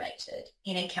deteriorated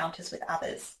in encounters with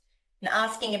others. And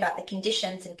asking about the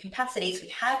conditions and capacities we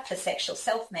have for sexual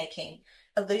self-making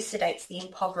elucidates the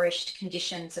impoverished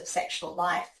conditions of sexual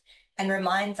life and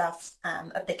reminds us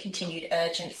of the continued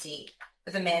urgency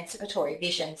of emancipatory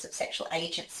visions of sexual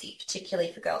agency,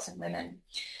 particularly for girls and women.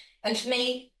 And for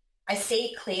me, I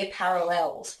see clear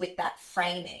parallels with that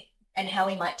framing and how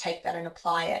we might take that and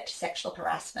apply it to sexual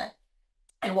harassment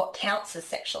and what counts as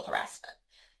sexual harassment.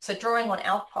 So drawing on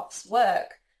our prof's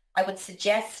work, I would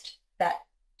suggest that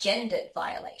gendered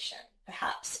violation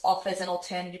perhaps offers an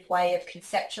alternative way of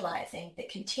conceptualising the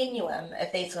continuum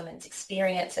of these women's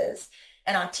experiences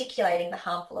and articulating the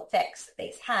harmful effects that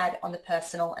these had on the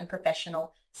personal and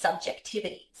professional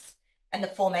subjectivities and the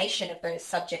formation of those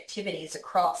subjectivities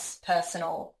across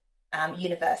personal,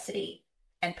 university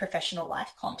and professional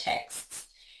life contexts.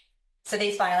 So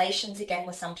these violations, again,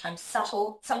 were sometimes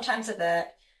subtle, sometimes overt,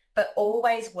 but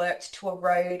always worked to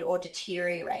erode or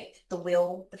deteriorate the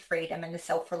will, the freedom and the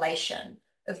self-relation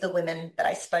of the women that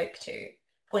I spoke to,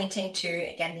 pointing to,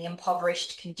 again, the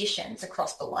impoverished conditions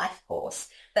across the life course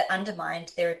that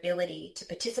undermined their ability to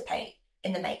participate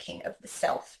in the making of the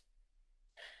self.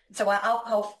 So while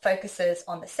alcohol focuses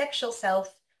on the sexual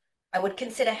self, I would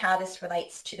consider how this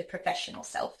relates to the professional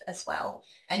self as well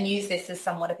and use this as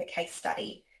somewhat of a case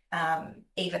study,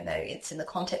 even though it's in the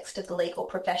context of the legal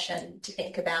profession, to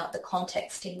think about the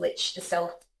context in which the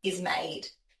self is made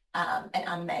and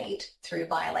unmade through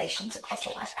violations across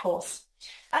the life course.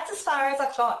 That's as far as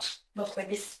I've got with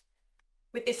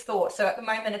this thought. So at the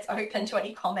moment, it's open to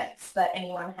any comments that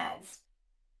anyone has.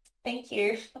 Thank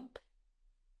you.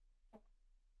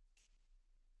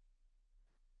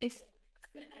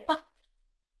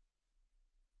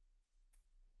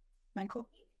 Michael?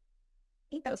 I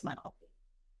think that was Michael.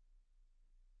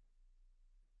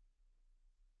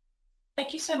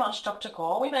 Thank you so much, Dr.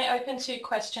 Gore. We may open to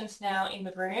questions now in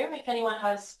the room if anyone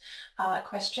has a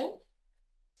question.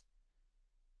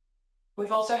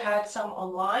 We've also had some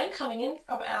online coming in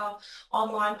from our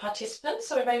online participants,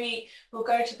 so maybe we'll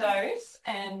go to those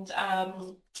and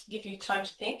give you time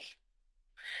to think.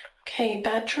 Okay,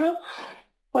 Badra,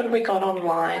 what have we got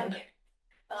online?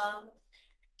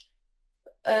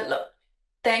 Look,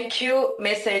 thank you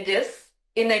messages.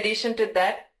 In addition to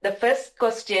that, the first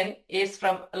question is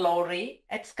from Laurie.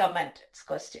 It's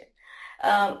question.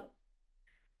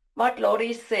 What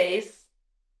Laurie says,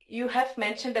 you have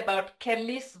mentioned about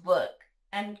Kelly's work,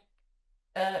 and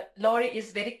Laurie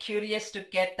is very curious to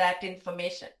get that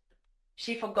information.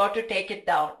 She forgot to take it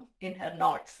down in her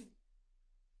notes.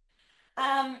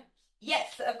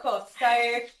 Yes, of course.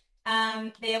 So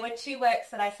there were two works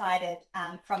that I cited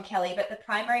from Kelly, but the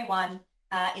primary one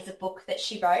is a book that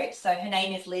she wrote. So her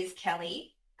name is Liz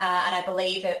Kelly, and I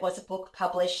believe it was a book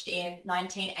published in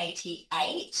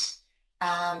 1988.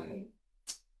 I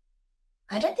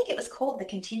don't think it was called The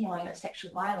Continuum of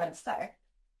Sexual Violence, though.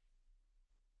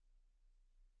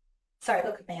 Sorry,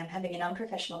 look at me. I'm having an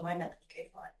unprofessional moment.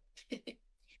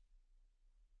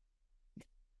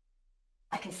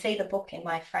 I can see the book in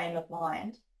my frame of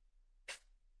mind.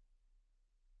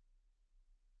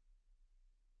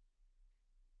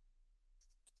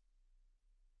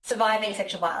 Surviving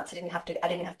Sexual Violence. I didn't have to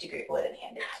Google it and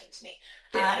hand it to me.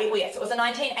 Yes, it was a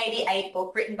 1988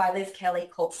 book written by Liz Kelly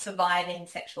called Surviving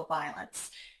Sexual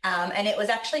Violence. And it was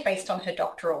actually based on her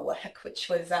doctoral work, which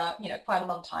was, quite a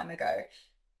long time ago.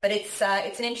 But it's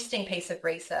an interesting piece of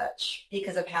research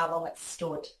because of how long it's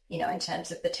stood, in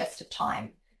terms of the test of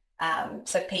time.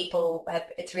 So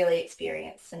it's really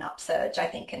experienced an upsurge, I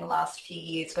think, in the last few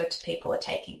years where people are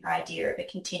taking the idea of a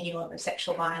continuum of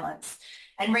sexual violence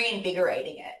and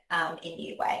reinvigorating it in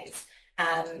new ways.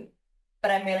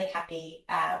 But I'm really happy.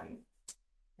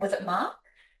 Was it Mark?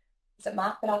 Is it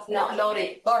Mark that asked? No,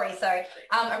 Laurie. Laurie, sorry.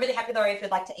 I'm really happy, Laurie, if you'd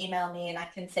like to email me and I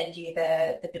can send you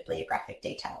the bibliographic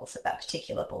details of that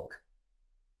particular book.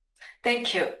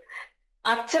 Thank you.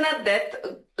 Archana Death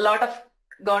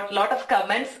got a lot of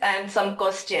comments and some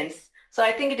questions. So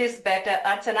I think it is better,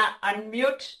 Archana,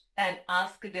 unmute and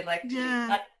ask directly.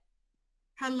 Yeah.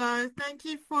 Hello, thank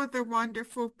you for the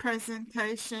wonderful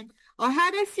presentation. I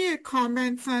had a few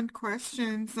comments and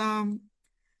questions.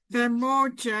 They're more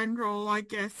general, I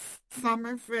guess. Some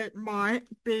of it might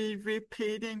be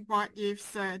repeating what you've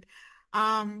said.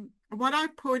 What I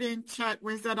put in chat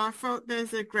was that I felt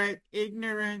there's a great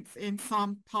ignorance in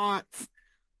some parts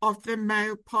of the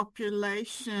male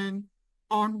population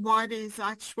on what is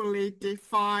actually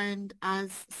defined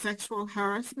as sexual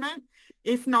harassment.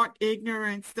 If not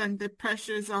ignorance, then the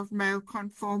pressures of male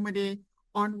conformity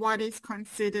on what is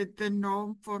considered the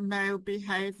norm for male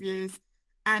behaviors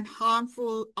and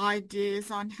harmful ideas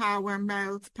on how a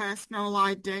male's personal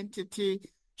identity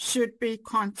should be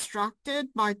constructed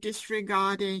by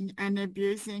disregarding and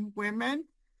abusing women.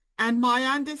 And my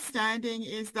understanding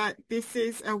is that this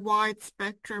is a wide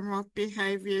spectrum of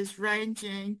behaviors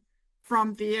ranging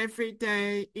from the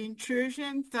everyday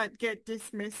intrusions that get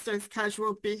dismissed as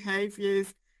casual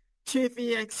behaviors to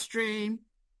the extreme.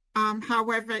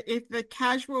 However, if the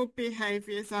casual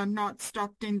behaviors are not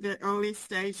stopped in the early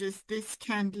stages, this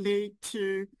can lead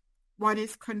to what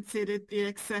is considered the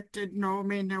accepted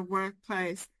norm in a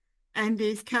workplace. And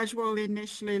these casual,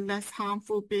 initially less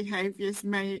harmful behaviors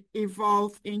may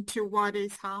evolve into what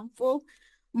is harmful.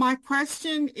 My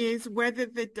question is whether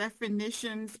the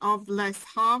definitions of less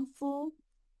harmful,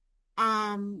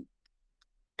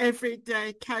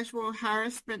 everyday casual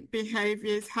harassment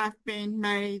behaviors have been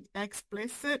made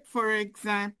explicit. For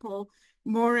example,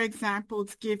 more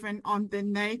examples given on the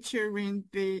nature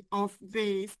of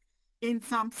these in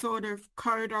some sort of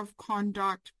code of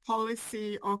conduct,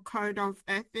 policy, or code of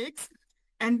ethics,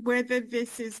 and whether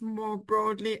this is more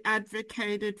broadly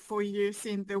advocated for use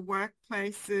in the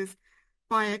workplaces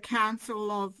by a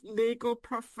council of legal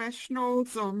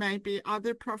professionals or maybe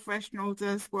other professionals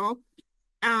as well.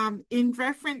 In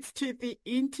reference to the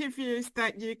interviews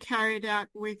that you carried out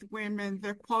with women,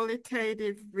 the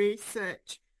qualitative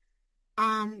research,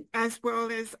 as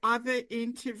well as other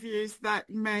interviews that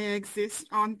may exist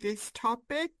on this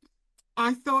topic,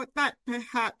 I thought that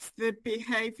perhaps the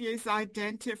behaviors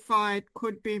identified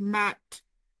could be mapped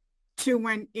to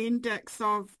an index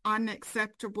of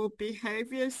unacceptable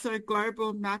behaviors, so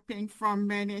global mapping from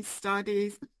many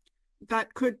studies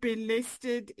that could be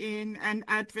listed in and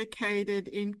advocated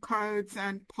in codes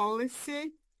and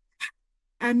policy.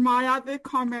 And my other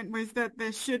comment was that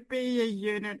there should be a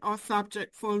unit or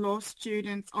subject for law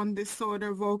students on this sort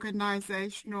of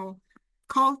organizational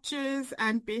cultures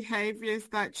and behaviors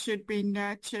that should be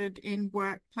nurtured in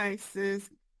workplaces,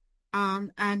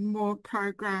 and more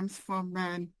programs for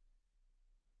men.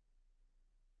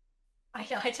 I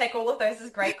take all of those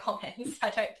as great comments. I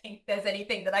don't think there's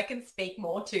anything that I can speak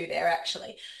more to there,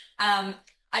 actually. I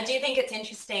do think it's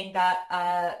interesting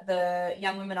that the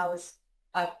young women I was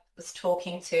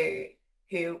talking to,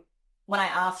 who, when I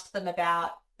asked them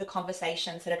about the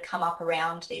conversations that had come up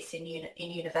around this in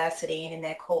university and in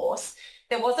their course,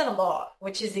 there wasn't a lot,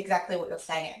 which is exactly what you're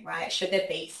saying, right? Should there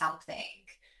be something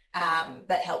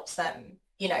that helps them,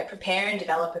 prepare and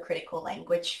develop a critical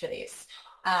language for this?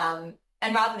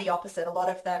 And rather the opposite, a lot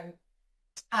of them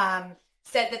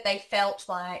said that they felt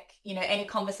like, any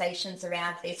conversations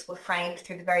around this were framed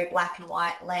through the very black and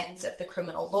white lens of the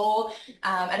criminal law.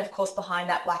 And of course, behind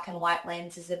that black and white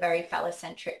lens is a very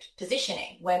phallocentric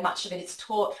positioning, where much of it is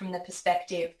taught from the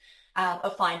perspective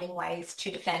of finding ways to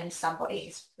defend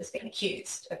somebody who's been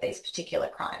accused of these particular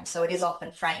crimes. So it is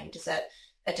often framed as a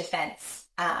defense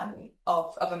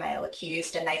of a male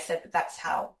accused, and they said that that's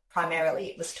how primarily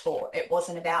it was taught. It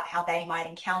wasn't about how they might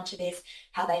encounter this,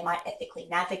 how they might ethically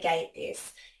navigate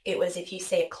this. It was, if you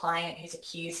see a client who's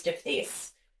accused of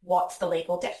this, what's the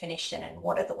legal definition and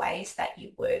what are the ways that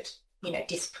you would,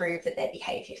 disprove that their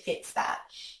behaviour fits that.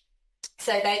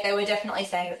 So they were definitely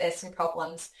saying that there's some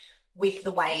problems with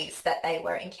the ways that they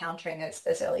were encountering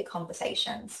those early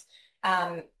conversations.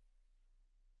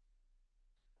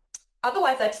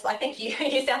 Otherwise, I think you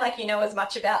sound like you know as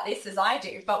much about this as I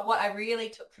do, but what I really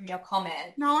took from your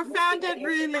comment... No, I found it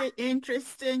really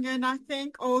interesting, and I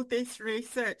think all this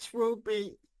research will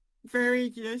be very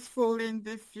useful in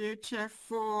the future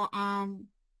for,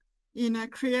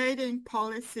 creating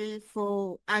policy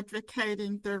for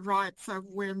advocating the rights of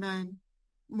women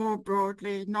more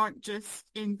broadly, not just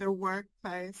in the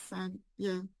workplace. And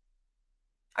yeah.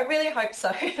 I really hope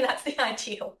so. That's the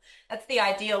ideal. That's the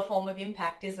ideal form of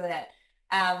impact, isn't it?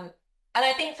 And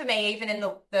I think for me, even in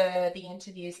the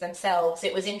interviews themselves,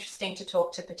 it was interesting to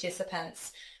talk to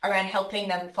participants around helping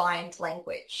them find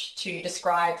language to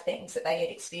describe things that they had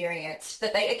experienced.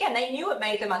 That they knew it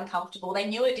made them uncomfortable. They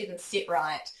knew it didn't sit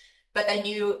right, but they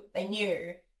knew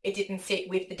it didn't sit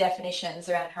with the definitions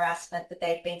around harassment that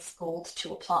they'd been schooled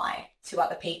to apply to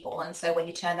other people. And so when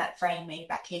you turn that framing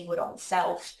back inward on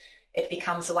self, it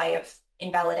becomes a way of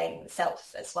invalidating the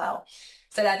self as well.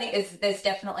 So I think there's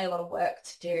definitely a lot of work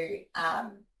to do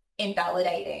in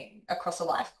validating across a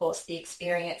life course the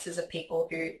experiences of people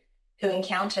who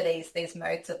encounter these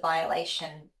modes of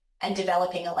violation and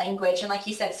developing a language. And like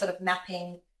you said, sort of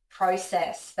mapping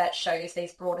process that shows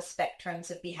these broader spectrums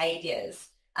of behaviours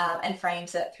and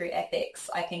frames it through ethics.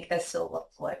 I think there's still a lot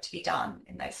of work to be done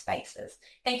in those spaces.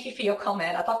 Thank you for your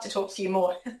comment. I'd love to talk to you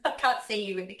more. I can't see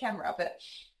you in the camera, but...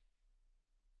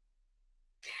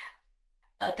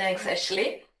 Thanks,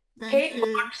 Ashlee. Thank Kate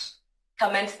you. Marks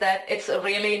comments that it's a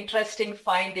really interesting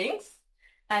findings,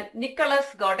 And Nicholas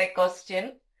got a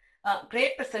question.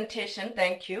 Great presentation,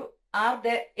 thank you. Are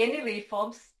there any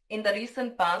reforms in the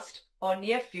recent past or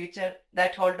near future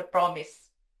that hold a promise?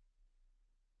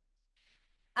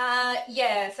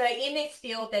 So in this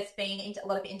field, there's been a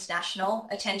lot of international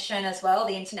attention as well.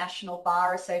 The International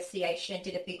Bar Association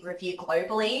did a big review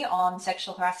globally on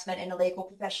sexual harassment in the legal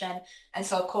profession. And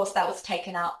so, of course, that was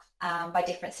taken up by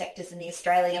different sectors in the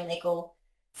Australian legal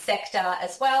sector,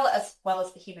 as well as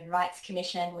the Human Rights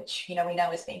Commission, which, we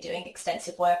know has been doing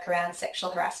extensive work around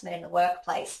sexual harassment in the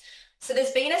workplace. So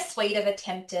there's been a suite of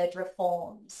attempted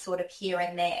reforms sort of here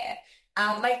and there.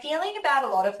 My feeling about a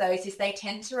lot of those is they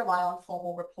tend to rely on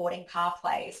formal reporting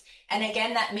pathways. And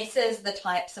again, that misses the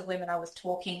types of women I was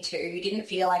talking to who didn't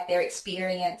feel like their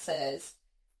experiences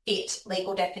fit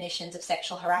legal definitions of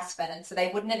sexual harassment. And so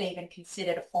they wouldn't have even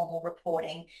considered a formal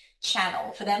reporting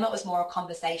channel. For them, it was more a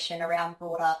conversation around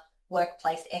broader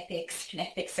workplace ethics and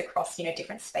ethics across,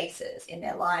 different spaces in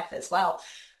their life as well.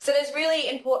 So there's really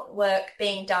important work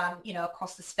being done,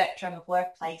 across the spectrum of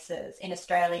workplaces in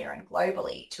Australia and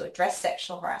globally to address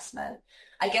sexual harassment.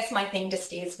 I guess my thing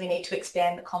just is we need to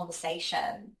expand the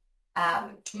conversation,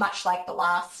 much like the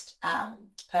last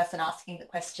person asking the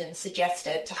question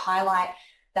suggested, to highlight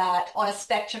that on a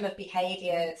spectrum of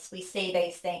behaviours, we see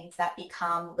these things that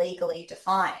become legally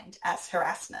defined as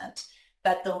harassment,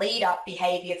 but the lead-up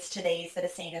behaviours to these that are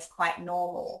seen as quite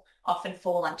normal often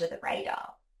fall under the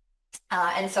radar.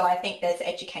 And so I think there's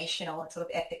educational and sort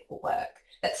of ethical work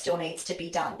that still needs to be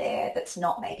done there that's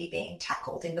not maybe being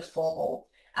tackled in the formal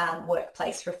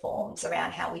workplace reforms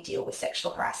around how we deal with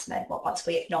sexual harassment once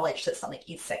we acknowledge that something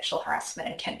is sexual harassment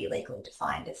and can be legally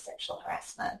defined as sexual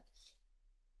harassment.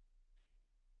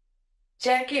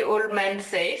 Jackie Ullman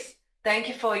says, thank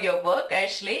you for your work,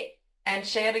 Ashlee, and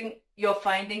sharing your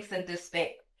findings in this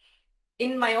way.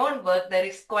 In my own work, there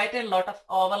is quite a lot of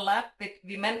overlap with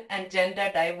women and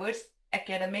gender diverse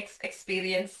academics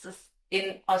experiences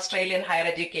in Australian higher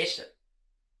education.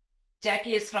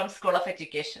 Jackie is from School of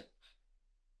Education.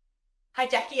 Hi,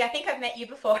 Jackie. I think I've met you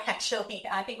before, actually.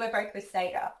 I think we're both with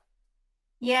Sega.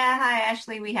 Yeah, hi,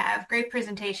 Ashlee. We have. Great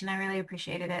presentation. I really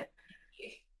appreciated it.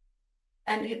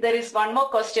 And there is one more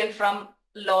question from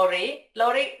Laurie.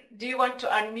 Laurie, do you want to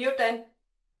unmute and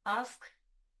ask?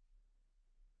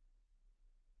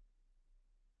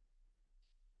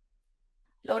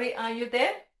 Laurie, are you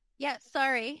there? Yeah,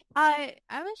 sorry. I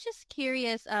was just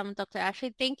curious, Dr.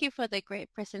 Ashlee, thank you for the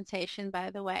great presentation, by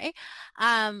the way.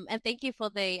 And thank you for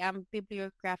the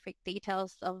bibliographic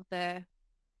details of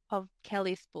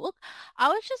Kelly's book. I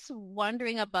was just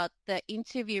wondering about the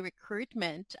interview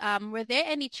recruitment. Were there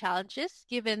any challenges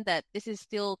given that this is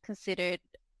still considered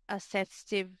a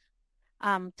sensitive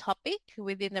topic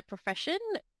within the profession,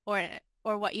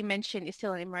 or what you mentioned is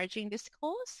still an emerging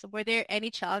discourse? Were there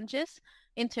any challenges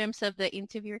in terms of the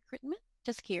interview recruitment?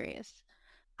 Just curious.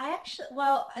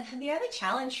 The only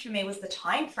challenge for me was the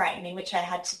time frame in which I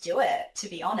had to do it, to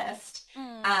be honest.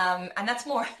 And that's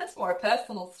more a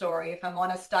personal story, if I'm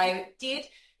honest. I did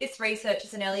this research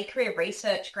as an early career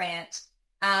research grant,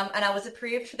 and I was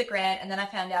approved for the grant, and then I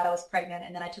found out I was pregnant,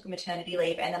 and then I took a maternity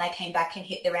leave, and then I came back and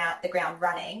hit the ground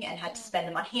running and had to spend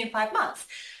the money in 5 months.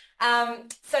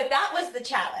 So that was the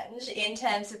challenge in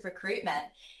terms of recruitment.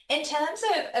 In terms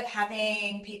of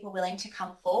having people willing to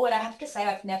come forward, I have to say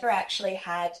I've never actually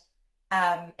had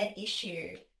an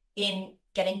issue in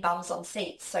getting bums on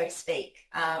seats, so to speak.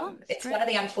 It's great. One of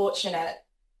the unfortunate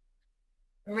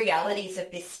realities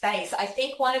of this space. I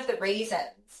think one of the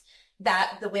reasons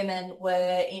that the women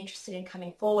were interested in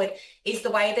coming forward is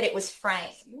the way that it was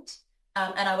framed.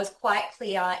 And I was quite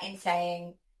clear in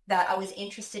saying that I was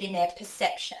interested in their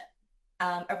perception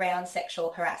around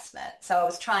sexual harassment. So I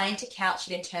was trying to couch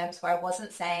it in terms where I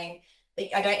wasn't saying,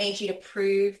 I don't need you to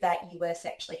prove that you were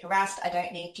sexually harassed. I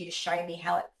don't need you to show me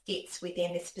how it fits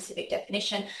within this specific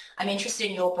definition. I'm interested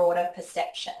in your broader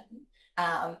perception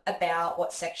about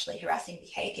what sexually harassing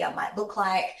behaviour might look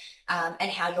like, and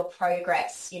how your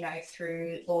progress,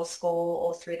 through law school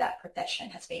or through that profession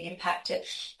has been impacted.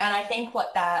 And I think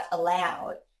what that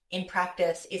allowed in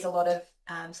practice is a lot of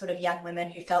sort of young women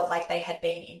who felt like they had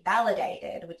been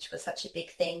invalidated, which was such a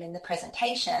big theme in the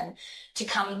presentation, to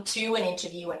come to an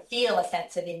interview and feel a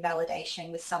sense of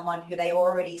invalidation with someone who they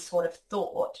already sort of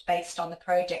thought, based on the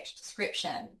project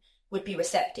description, would be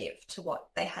receptive to what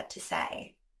they had to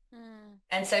say.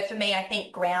 And so for me, I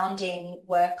think grounding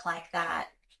work like that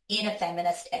in a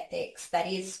feminist ethics that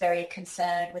is very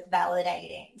concerned with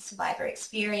validating survivor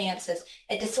experiences,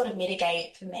 it just sort of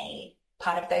mitigate for me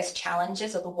part of those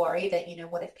challenges or the worry that,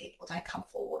 what if people don't come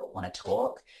forward or want to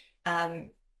talk? I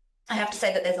have to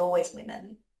say that there's always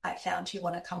women I found who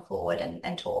want to come forward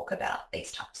and talk about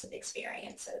these types of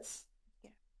experiences.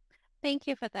 Thank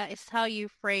you for that. It's how you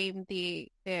frame the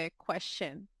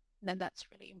question. Then that's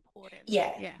really important.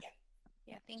 Yeah.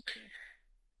 Yeah, thank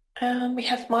you. We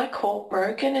have Michael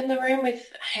Brogan in the room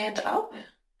with hand up.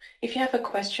 If you have a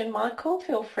question, Michael,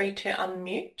 feel free to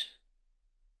unmute.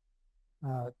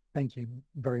 Thank you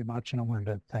very much, and I wanted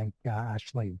to thank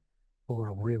Ashlee for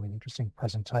a really interesting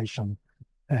presentation,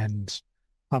 and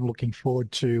I'm looking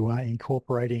forward to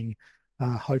incorporating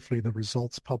hopefully the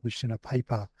results published in a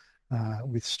paper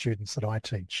with students that I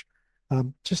teach.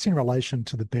 Just in relation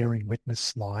to the bearing witness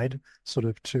slide, sort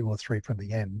of 2 or 3 from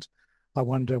the end, I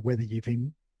wonder whether you've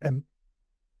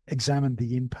examined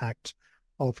the impact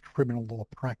of criminal law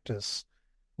practice,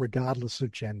 regardless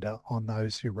of gender, on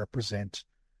those who represent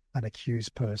an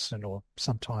accused person or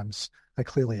sometimes a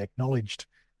clearly acknowledged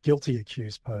guilty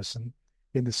accused person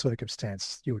in the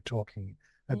circumstance you were talking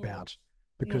about.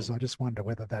 Because I just wonder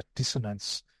whether that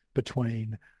dissonance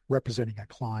between representing a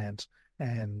client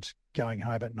and going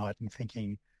home at night and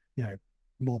thinking,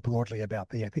 more broadly about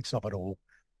the ethics of it all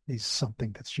is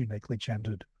something that's uniquely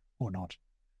gendered or not.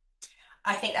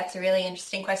 I think that's a really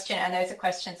interesting question, and those are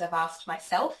questions I've asked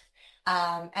myself.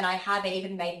 And I have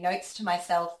even made notes to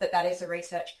myself that is a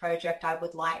research project I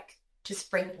would like to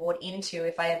springboard into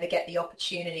if I ever get the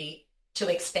opportunity to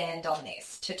expand on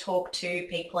this, to talk to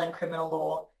people in criminal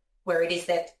law where it is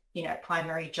their,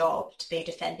 primary job to be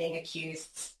defending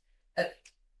accuseds of,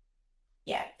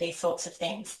 these sorts of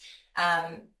things.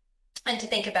 And to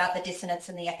think about the dissonance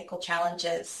and the ethical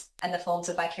challenges and the forms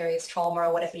of vicarious trauma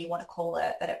or whatever you want to call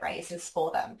it that it raises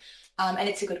for them. And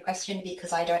it's a good question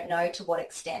because I don't know to what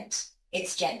extent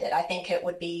it's gendered. I think it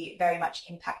would be very much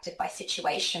impacted by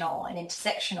situational and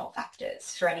intersectional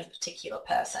factors for any particular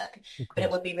person. But it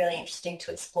would be really interesting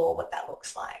to explore what that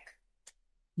looks like.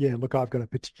 Yeah, look, I've got a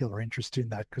particular interest in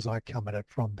that because I come at it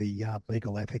from the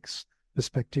legal ethics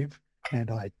perspective,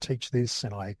 and I teach this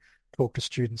and I talk to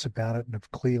students about it, and if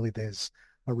clearly there's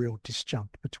a real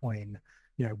disjunct between,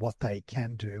 what they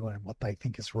can do and what they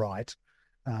think is right.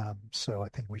 So I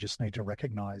think we just need to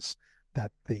recognise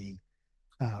that the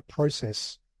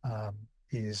process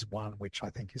is one which I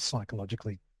think is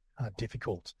psychologically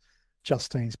difficult.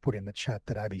 Justine's put in the chat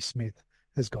that Abby Smith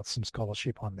has got some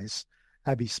scholarship on this.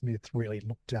 Abby Smith really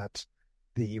looked at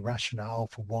the rationale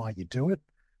for why you do it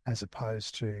as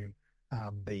opposed to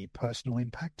the personal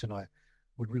impact, and I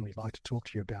would really like to talk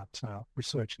to you about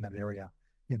research in that area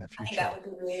in the future. I think that would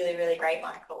be really, really great,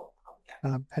 Michael.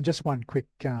 And just one quick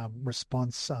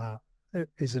response.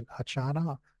 Is it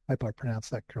Archana? I hope I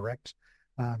pronounced that correct.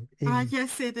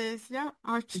 Yes, it is. Yeah,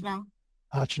 Archana.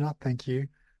 Archana, thank you.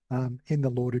 In the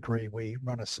law degree, we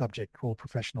run a subject called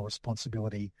professional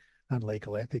responsibility and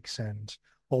legal ethics. And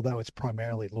although it's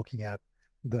primarily looking at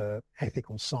the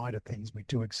ethical side of things, we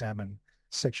do examine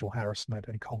sexual harassment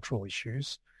and cultural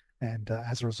issues. And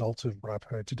as a result of what I've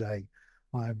heard today,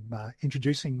 I'm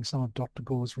introducing some of Dr.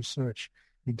 Gore's research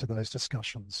into those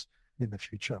discussions in the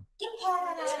future.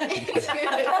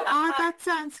 Oh, that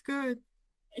sounds good.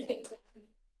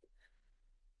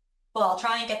 Well, I'll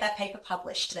try and get that paper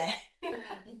published there.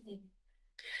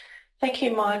 Thank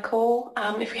you, Michael.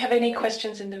 If you have any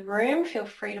questions in the room, feel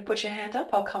free to put your hand up.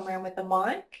 I'll come around with the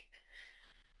mic.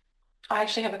 I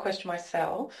actually have a question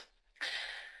myself.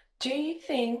 Do you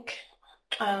think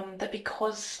that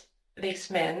because these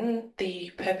men,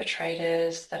 the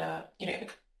perpetrators that are,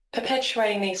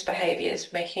 perpetuating these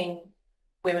behaviours, making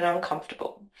women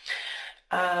uncomfortable,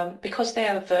 because they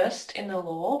are versed in the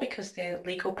law, because they're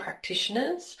legal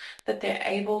practitioners, that they're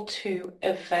able to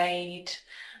evade,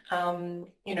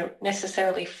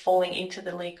 necessarily falling into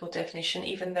the legal definition,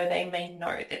 even though they may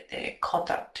know that their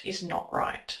conduct is not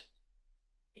right?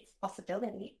 It's a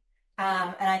possibility.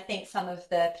 And I think some of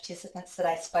the participants that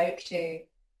I spoke to,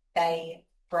 they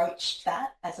broached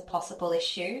that as a possible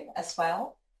issue as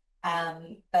well.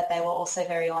 But they were also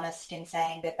very honest in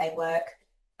saying that they work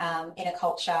in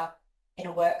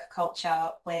a work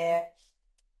culture where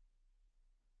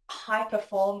hyper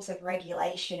forms of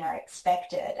regulation are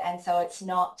expected. And so it's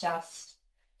not just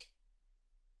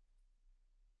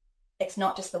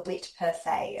the wit per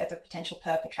se of a potential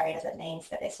perpetrator that means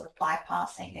that they're sort of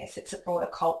bypassing this. It's a broader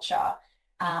culture,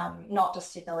 not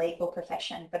just in the legal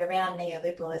profession, but around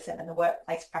neoliberalism and the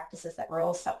workplace practices that we're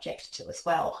all subject to as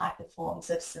well. Hyper forms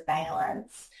of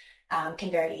surveillance can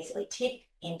very easily tip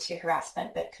into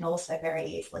harassment, but can also very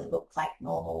easily look like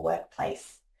normal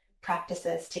workplace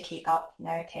practices to keep up,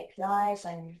 KPIs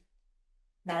and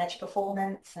manage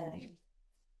performance. And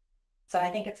so I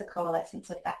think it's a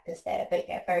coalescence of factors there, but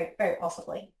yeah, very, very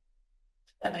possibly.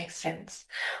 That makes sense.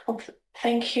 Well,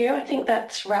 thank you. I think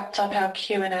that's wrapped up our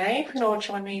Q&A. If you can all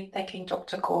join me in thanking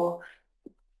Dr. Gore.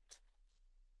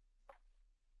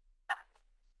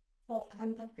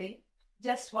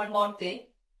 Just one more thing.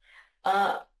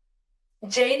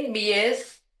 Jane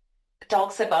Mears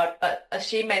talks about,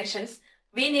 she mentions,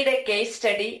 we need a case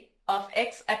study of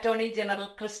ex-Attorney General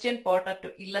Christian Porter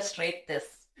to illustrate this.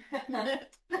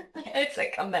 It's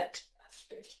a comment.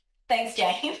 Thanks,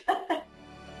 Jane.